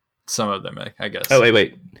 Some of them, I guess. Oh,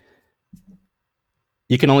 wait.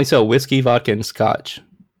 You can only sell whiskey, vodka, and scotch.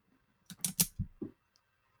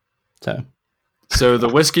 So the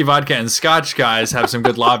whiskey, vodka, and scotch guys have some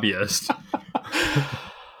good lobbyists.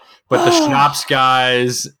 But the schnapps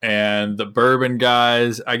guys and the bourbon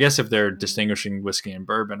guys, I guess if they're distinguishing whiskey and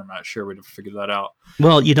bourbon, I'm not sure we'd have figured that out.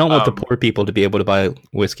 Well, you don't want the poor people to be able to buy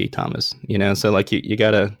whiskey, Thomas. So like you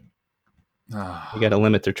gotta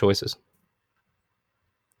limit their choices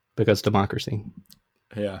because democracy.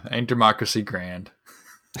 Yeah, ain't democracy grand.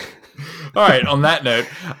 All right. On that note,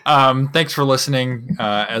 thanks for listening.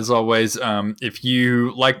 As always, if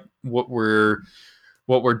you like what we're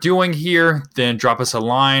doing here, then drop us a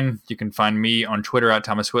line. You can find me on Twitter at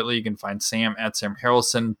Thomas Whitley. You can find Sam at Sam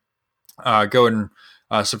Harrelson. Go and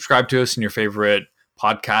subscribe to us in your favorite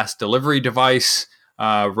podcast delivery device.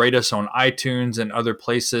 Rate us on iTunes and other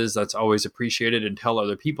places. That's always appreciated. And tell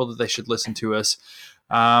other people that they should listen to us.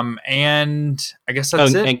 And I guess Oh,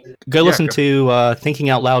 that's it. and go Yeah, listen go. to Thinking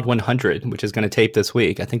Out Loud 100, which is going to tape this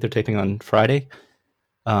week. I think they're taping on Friday.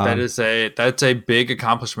 Um, That's a big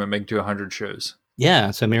accomplishment, making to 100 shows.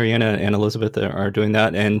 yeah, so Mariana and Elizabeth are doing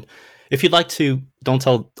that. And if you'd like to, don't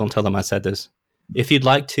tell them I said this. If you'd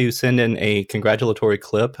like to send in a congratulatory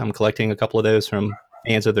clip, I'm collecting a couple of those from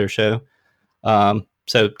fans of their show.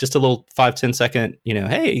 So just a little 5-10 second,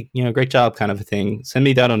 hey, great job kind of a thing. Send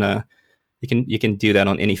me that on a you can do that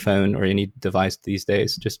on any phone or any device these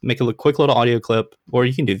days. Just make a quick little audio clip, or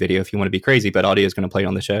you can do video if you want to be crazy, but audio is going to play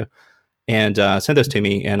on the show. And send those to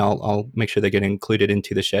me, and I'll make sure they get included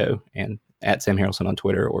into the show. And at Sam Harrelson on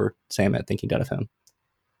Twitter or Sam at Thinking.fm.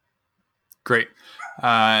 Great.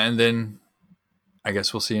 And then I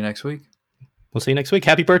guess we'll see you next week. We'll see you next week.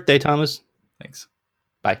 Happy birthday, Thomas. Thanks.